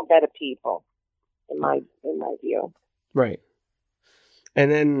made them all better people, in my view. Right.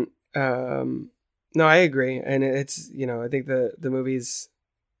 And then, no, I agree. And it's, I think the movie's,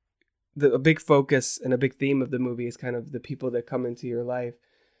 a big focus and a big theme of the movie is kind of the people that come into your life,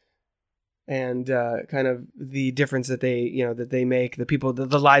 and kind of the difference that they make, the people,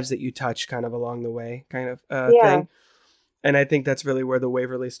 the lives that you touch kind of along the way kind of thing. And I think that's really where the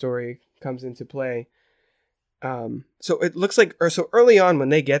Waverly story comes into play. So it looks like, so early on when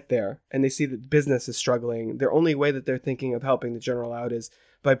they get there and they see that business is struggling, their only way that they're thinking of helping the general out is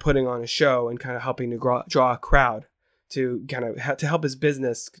by putting on a show and kind of helping to draw a crowd to kind of to help his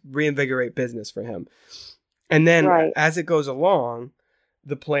business, reinvigorate business for him. And then as it goes along,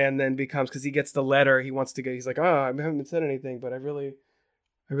 the plan then becomes, because he gets the letter, he's like, oh, I haven't been said anything, but I really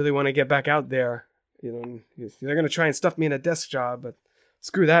want to get back out there. They're going to try and stuff me in a desk job, but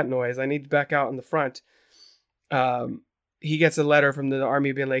screw that noise. I need back out in the front. He gets a letter from the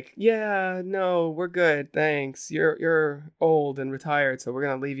army being like, yeah, no, we're good. Thanks. You're old and retired, so we're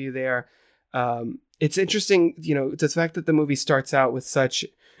going to leave you there. It's interesting, the fact that the movie starts out with such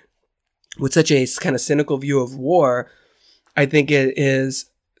a kind of cynical view of war. I think it is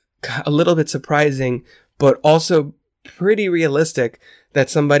a little bit surprising, but also pretty realistic that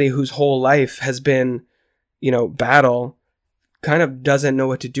somebody whose whole life has been, battle, kind of doesn't know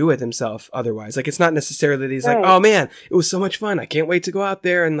what to do with himself otherwise. Like, it's not necessarily that he's like, oh man, it was so much fun, I can't wait to go out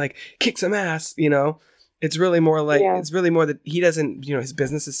there and like kick some ass, It's really more like, it's really more that he doesn't, his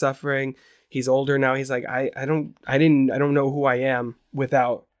business is suffering. He's older now. He's like, I don't know who I am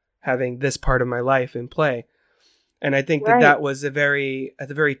without having this part of my life in play. And I think that was a very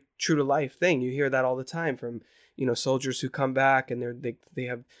true to life thing. You hear that all the time from, soldiers who come back and they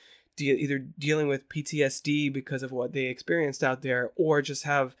have either dealing with PTSD because of what they experienced out there, or just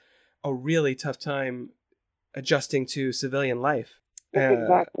have a really tough time adjusting to civilian life. That's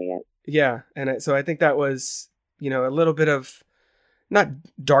exactly it. Yeah. And so I think that was, a little bit of, not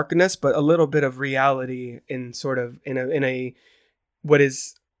darkness, but a little bit of reality in sort of in a what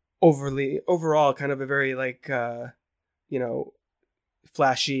is overall kind of a very like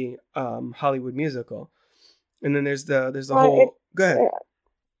flashy Hollywood musical. And then there's the whole go ahead.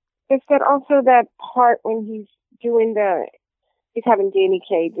 It's got also that part when he's having Danny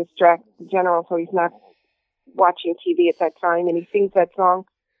Kaye distract the general, so he's not watching TV at that time, and he sings that song.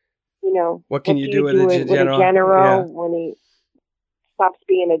 What can you do with a general? When he stops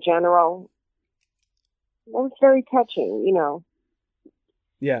being a general. That was very touching,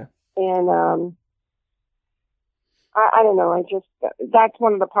 Yeah. And I don't know. That's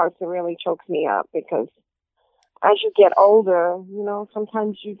one of the parts that really chokes me up, because as you get older,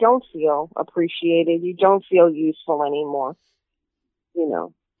 sometimes you don't feel appreciated. You don't feel useful anymore.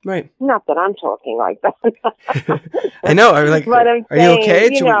 Right. Not that I'm talking like that. I know. I'm like, are you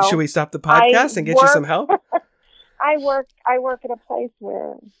okay? Should we stop the podcast and get you some help? I work at a place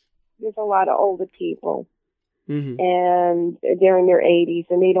where there's a lot of older people, Mm-hmm. and they're in their 80s,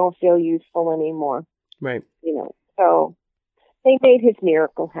 and they don't feel useful anymore. Right. So they made his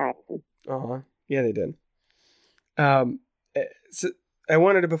miracle happen. Yeah, they did. So I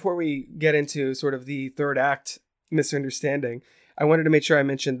wanted to, before we get into sort of the third act misunderstanding, I wanted to make sure I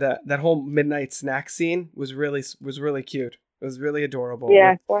mentioned that whole midnight snack scene was really cute. It was really adorable.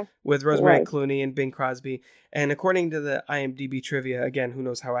 Yeah, with Rosemary Clooney and Bing Crosby. And according to the IMDb trivia, again, who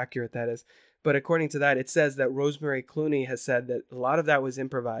knows how accurate that is, but according to that, it says that Rosemary Clooney has said that a lot of that was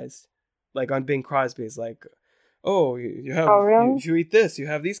improvised. Like on Bing Crosby's, like, oh, you have, really? you eat this, you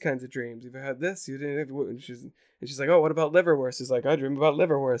have these kinds of dreams. You've had this, you didn't. And she's like, oh, what about liverwurst? He's like, I dream about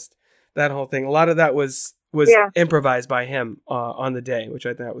liverwurst. That whole thing. A lot of that was improvised by him on the day, which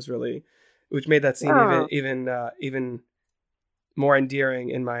I thought was which made that scene even more endearing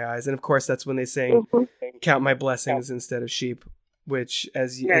in my eyes. And of course, that's when they sing "Count My Blessings" instead of "Sheep," which,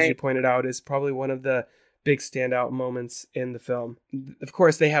 as you pointed out, is probably one of the big standout moments in the film. Of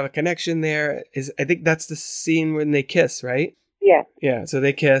course, they have a connection there. I think that's the scene when they kiss, right? Yeah. Yeah, so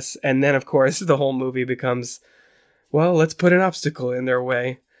they kiss, and then, of course, the whole movie becomes, well, let's put an obstacle in their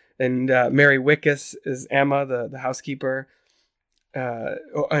way. And Mary Wickes is Emma, the housekeeper.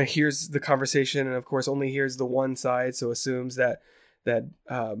 Hears the conversation, and of course only hears the one side, so assumes that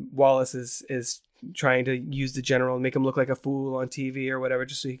Wallace is trying to use the general and make him look like a fool on TV or whatever,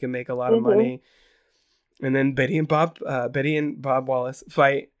 just so he can make a lot of money. And then Betty and Bob Wallace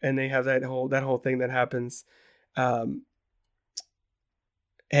fight, and they have that whole thing that happens.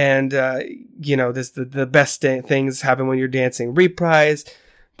 This the best things happen when you're dancing. Reprise,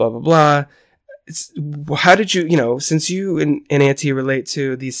 blah blah blah. How did you, since you and Auntie relate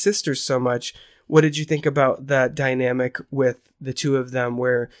to these sisters so much, what did you think about that dynamic with the two of them,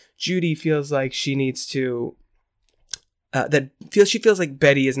 where Judy feels like she needs to, she feels like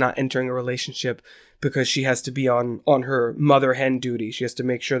Betty is not entering a relationship because she has to be on her mother hen duty. She has to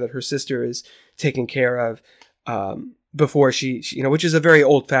make sure that her sister is taken care of before she which is a very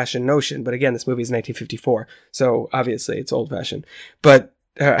old fashioned notion. But again, this movie is 1954, so obviously it's old fashioned. But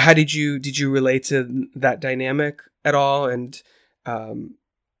how did you relate to that dynamic at all, and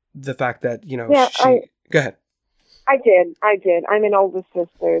the fact that go ahead. I did. I'm an older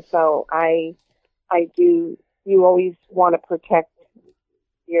sister, so I do. You always want to protect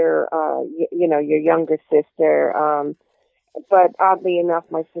your your younger sister, but oddly enough,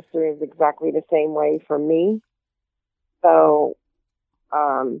 my sister is exactly the same way for me. So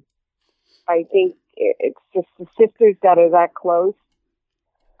I think it's just the sisters that are that close.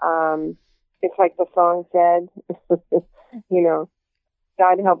 It's like the song said,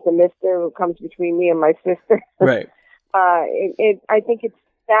 God help the mister who comes between me and my sister. Right. I think it's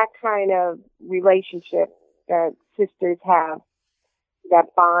that kind of relationship that sisters have,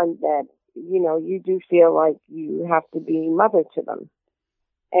 that bond that, you do feel like you have to be mother to them.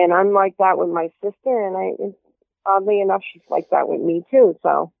 And I'm like that with my sister, and oddly enough, she's like that with me too,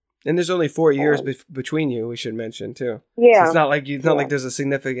 so. And there's only 4 years between you, we should mention, too. Yeah. So it's not like there's a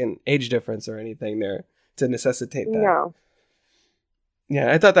significant age difference or anything there to necessitate that. No.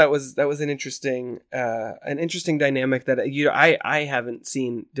 Yeah, I thought that was an interesting dynamic that I haven't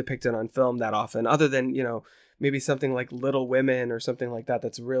seen depicted on film that often, other than maybe something like Little Women or something like that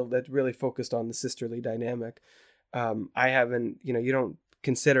that's really focused on the sisterly dynamic. I haven't, you don't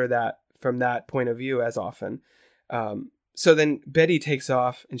consider that from that point of view as often. So then Betty takes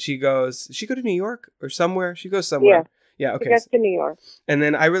off and she go to New York or somewhere. She goes somewhere. Yeah. Okay. She goes to New York. And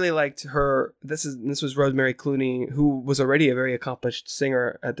then I really liked her. This was Rosemary Clooney, who was already a very accomplished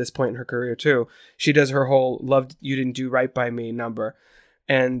singer at this point in her career too. She does her whole "Love You Didn't Do Right by Me" number,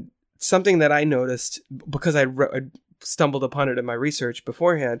 and something that I noticed because I stumbled upon it in my research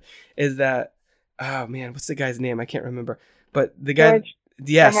beforehand is that, oh man, what's the guy's name? I can't remember. But the guy, George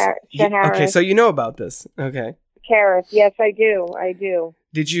yes, Shahara. Okay, so you know about this, okay? Karis, yes, I do.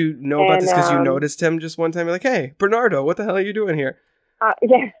 Did you know about this because you noticed him just one time? You're like, hey, Bernardo, what the hell are you doing here?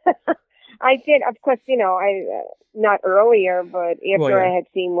 Yeah, I did. Of course, I not earlier, but after I had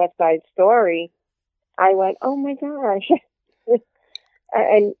seen West Side Story, I went, oh my gosh.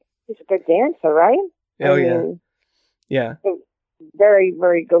 And he's a good dancer, right? Oh, I mean, yeah. Very,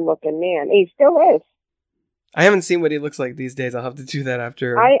 very good looking man. He still is. I haven't seen what he looks like these days. I'll have to do that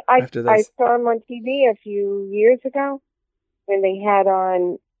after this. I saw him on TV a few years ago when they had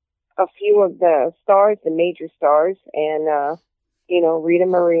on a few of the stars, the major stars, and, Rita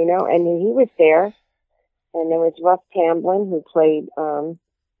Moreno, and he was there. And there was Russ Tamblyn, who played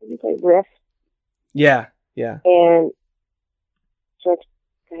Riff. Yeah. And George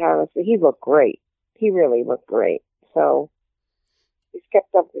Harris, he looked great. He really looked great. so he's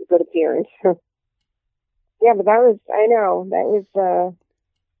kept up a good appearance. Yeah, but I know, that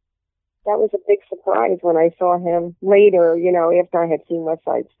was a big surprise when I saw him later, after I had seen West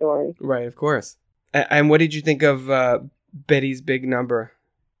Side Story. Right, of course. And what did you think of Betty's big number,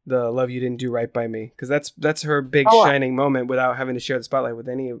 the "Love You Didn't Do Right by Me"? Because that's her big shining moment without having to share the spotlight with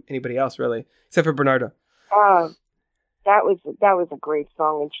anybody else, really, except for Bernardo. That was a great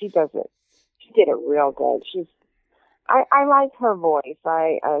song, and she did it real good. I like her voice.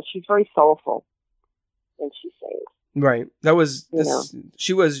 She's very soulful when she sings. Right.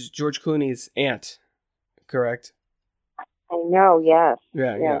 She was George Clooney's aunt, correct? I know, yes.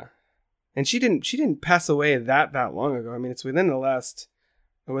 Yeah. And she didn't pass away that long ago. I mean, it's within the last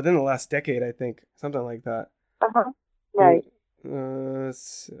decade, I think, something like that. Right.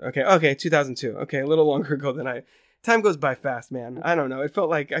 Okay, 2002. Okay, a little longer ago than time goes by fast, man. I don't know. It felt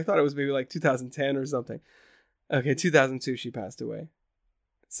like I thought it was maybe like 2010 or something. Okay, 2002 she passed away.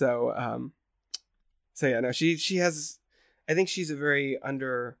 So yeah, no, she has, I think she's a very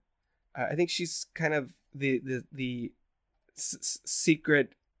I think she's kind of the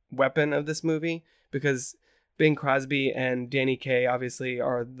secret weapon of this movie, because Bing Crosby and Danny Kaye obviously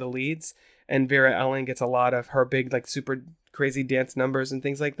are the leads, and Vera Ellen gets a lot of her big, like, super crazy dance numbers and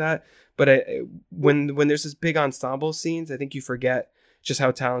things like that. But when there's this big ensemble scenes, I think you forget just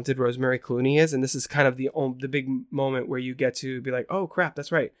how talented Rosemary Clooney is, and this is kind of the big moment where you get to be like, oh crap,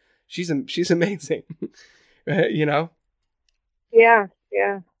 that's right, she's amazing. Right? Yeah.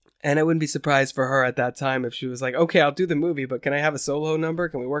 And I wouldn't be surprised for her at that time if she was like, okay, I'll do the movie, but can I have a solo number?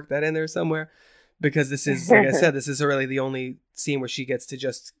 Can we work that in there somewhere? Because this is, like I said, this is really the only scene where she gets to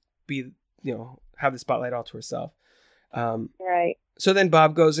just be, have the spotlight all to herself. Right. So then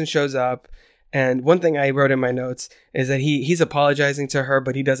Bob goes and shows up. And one thing I wrote in my notes is that he's apologizing to her,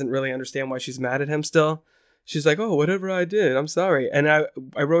 but he doesn't really understand why she's mad at him still. She's like, oh, whatever I did, I'm sorry. And I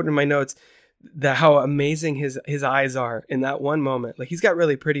wrote in my notes that how amazing his eyes are in that one moment. Like, he's got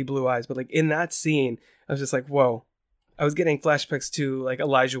really pretty blue eyes, but like in that scene, I was just like, whoa. I was getting flashbacks to like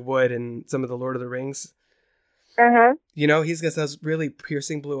Elijah Wood and some of the Lord of the Rings. He's got those really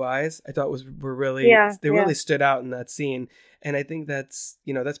piercing blue eyes. I thought were really, really stood out in that scene. And I think that's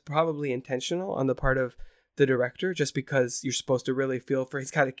probably intentional on the part of the director, just because you're supposed to really feel for,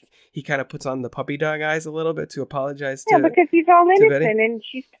 he kind of puts on the puppy dog eyes a little bit to apologize to. Yeah, because he's all innocent, Betty. and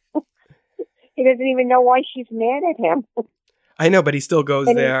he doesn't even know why she's mad at him. I know, but he still goes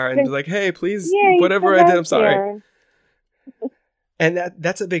there and like, hey, please, whatever I did, I'm sorry. And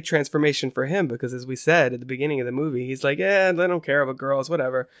that's a big transformation for him, because as we said at the beginning of the movie, he's like, I don't care about girls,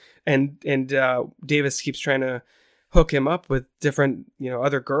 whatever. And Davis keeps trying to hook him up with different,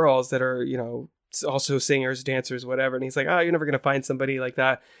 other girls that are, also singers, dancers, whatever. And he's like, you're never going to find somebody like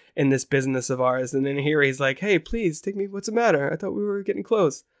that in this business of ours. And then here he's like, hey, please take me. What's the matter? I thought we were getting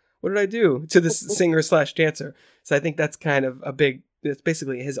close. What did I do to this singer/dancer? So I think that's kind of it's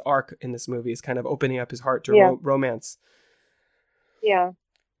basically his arc in this movie, is kind of opening up his heart to romance. Yeah.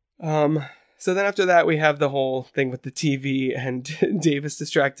 So then after that, we have the whole thing with the TV and Davis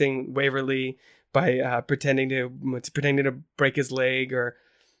distracting Waverly by pretending to break his leg or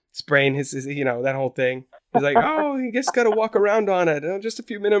sprain his that whole thing. He's like, oh, he just got to walk around on it. Just a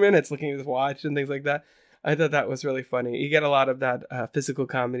few minutes, looking at his watch and things like that. I thought that was really funny. You get a lot of that physical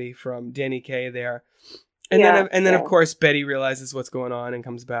comedy from Danny Kaye there. And then of course, Betty realizes what's going on and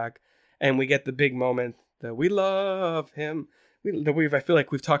comes back. And we get the big moment that we love him. I feel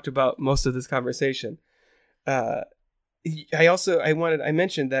like we've talked about most of this conversation. I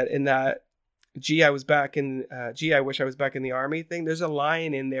mentioned that in that I wish I was back in the army thing. There's a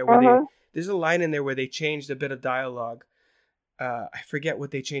line in there where they changed a bit of dialogue. I forget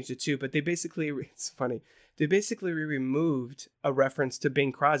what they changed it to, but it's funny. They basically removed a reference to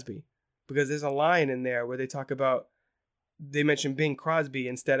Bing Crosby, because there's a line in there where they mentioned Bing Crosby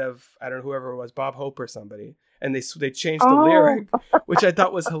instead of, I don't know, whoever it was, Bob Hope or somebody. And they changed the lyric, which I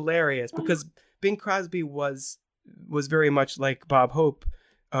thought was hilarious, because Bing Crosby was very much like Bob Hope,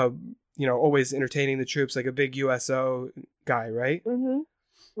 always entertaining the troops, like a big USO guy, right? Mm-hmm.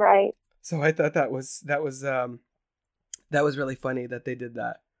 Right. So I thought that was really funny that they did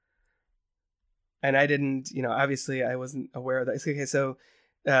that. And I didn't, obviously I wasn't aware of that. Okay, so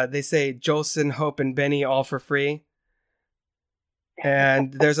they say Jolson, Hope, and Benny all for free.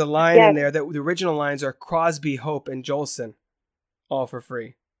 And there's a line in there that the original lines are Crosby, Hope, and Jolson all for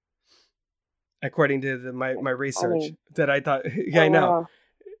free. According to my research that I thought, I know. Wow.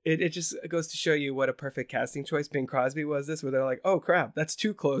 It just goes to show you what a perfect casting choice Bing Crosby was. This, where they're like, oh crap, that's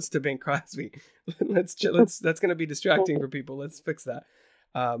too close to Bing Crosby. Let's that's going to be distracting for people. Let's fix that.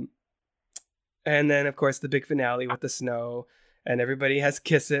 And then, of course, the big finale with the snow, and everybody has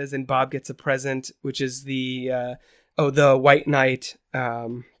kisses, and Bob gets a present, which is the White Knight.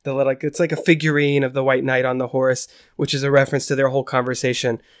 It's like a figurine of the White Knight on the horse, which is a reference to their whole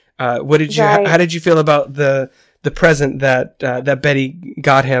conversation. How did you feel about the present that Betty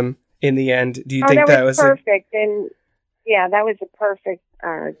got him in the end? Do you think that was perfect? And yeah, that was a perfect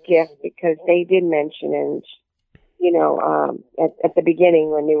gift, because they did mention, and at the beginning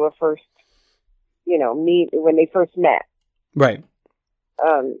when they were first, when they first met, right?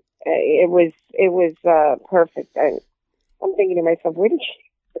 It was perfect. I'm thinking to myself,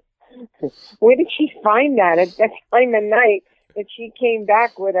 where did she find that at that time of night? That she came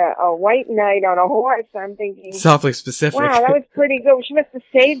back with a white knight on a horse. I'm thinking, softly specific. Wow, that was pretty good. She must have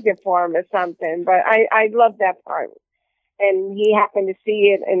saved it for him or something. But I love that part. And he happened to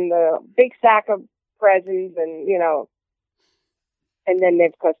see it in the big sack of presents, and and then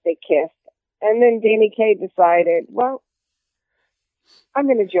of course they kissed. And then Danny Kaye decided, well, I'm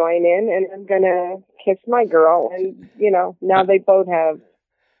going to join in, and I'm going to kiss my girl. And now they both have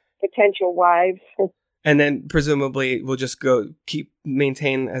potential wives. And then presumably we'll just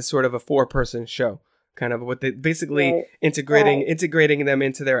maintain as sort of a 4-person show, kind of what they basically integrating them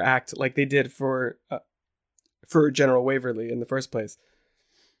into their act, like they did for General Waverly in the first place.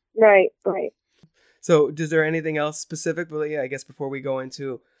 Right. So is there anything else specific? Well, yeah, I guess before we go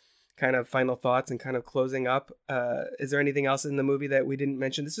into kind of final thoughts and kind of closing up, is there anything else in the movie that we didn't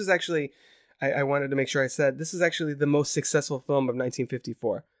mention? This was actually, I wanted to make sure I said, this is actually the most successful film of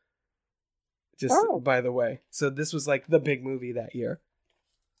 1954. Just by the way. So this was like the big movie that year.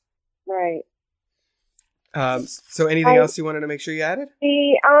 Right. So anything else you wanted to make sure you added?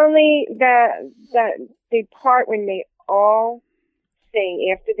 The part when they all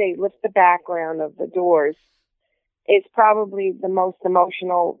sing after they lift the background of the Doors is probably the most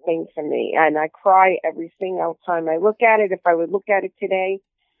emotional thing for me. And I cry every single time I look at it. If I would look at it today,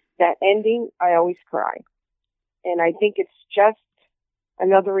 that ending, I always cry. And I think it's just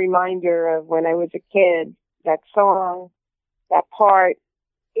another reminder of when I was a kid, that song, that part.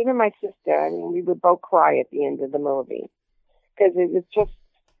 Even my sister, we would both cry at the end of the movie. Because it's just,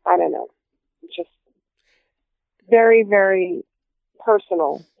 I don't know, it's just very, very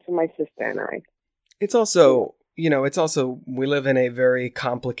personal to my sister and I. It's also, we live in a very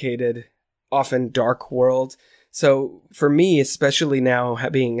complicated, often dark world. So for me, especially now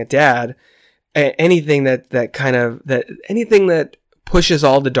being a dad, anything that pushes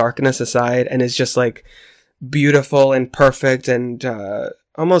all the darkness aside and is just like beautiful and perfect and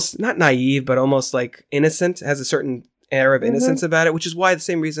almost not naive, but almost like innocent, has a certain air of innocence about it, which is why the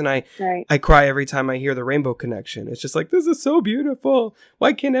same reason I cry every time I hear the Rainbow Connection. It's just like, this is so beautiful.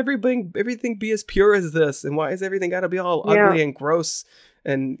 Why can't everything be as pure as this? And why is everything got to be all ugly and gross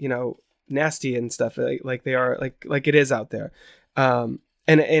and, nasty and stuff like they are, like it is out there. And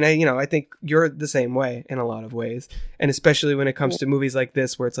I think you're the same way in a lot of ways. And especially when it comes to movies like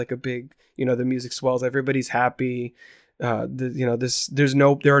this, where it's like a big, the music swells, everybody's happy. There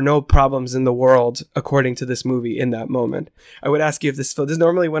are no problems in the world according to this movie in that moment. I would ask you if this film, this is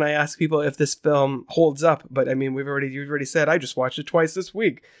normally when I ask people if this film holds up, but you've already said, I just watched it twice this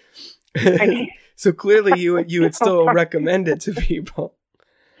week. So clearly you would still recommend it to people.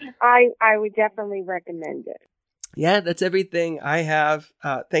 I would definitely recommend it. Yeah, that's everything I have.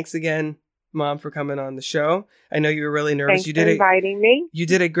 Thanks again, Mom, for coming on the show. I know you were really nervous. Thanks for inviting me. You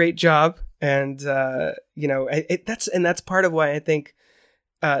did a great job, and that's part of why I think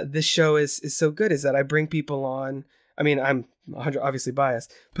this show is so good. Is that I bring people on. I mean, I'm obviously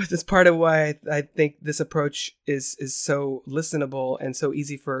biased, but that's part of why I think this approach is so listenable and so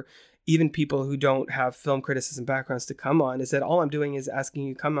easy for even people who don't have film criticism backgrounds to come on. Is that all I'm doing is asking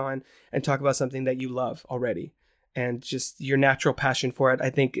you to come on and talk about something that you love already. And just your natural passion for it, I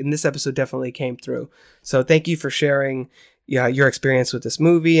think in this episode definitely came through. So thank you for sharing your experience with this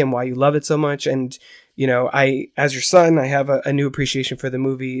movie and why you love it so much. And, I, as your son, I have a new appreciation for the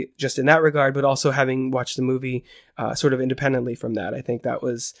movie just in that regard, but also having watched the movie sort of independently from that. I think that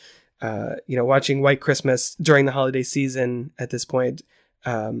was, watching White Christmas during the holiday season at this point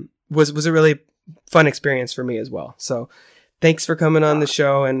was a really fun experience for me as well. So thanks for coming on the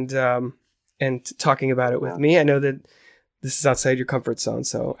show and talking about it with me. I know that this is outside your comfort zone,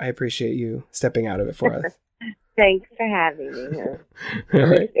 so I appreciate you stepping out of it for us. Thanks for having me here. All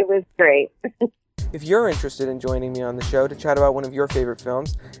right. It was great. If you're interested in joining me on the show to chat about one of your favorite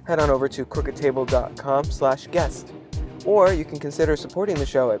films, head on over to crookedtable.com/guest. Or you can consider supporting the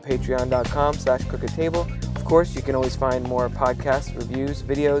show at patreon.com/crookedtable. Of course, you can always find more podcasts, reviews,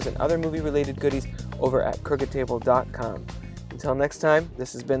 videos, and other movie-related goodies over at crookedtable.com. Until next time,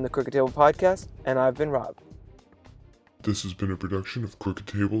 this has been the Crooked Table Podcast, and I've been Rob. This has been a production of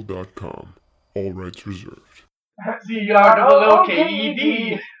crookedtable.com. All rights reserved. See, you are double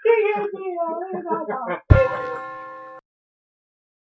O-K-E-D.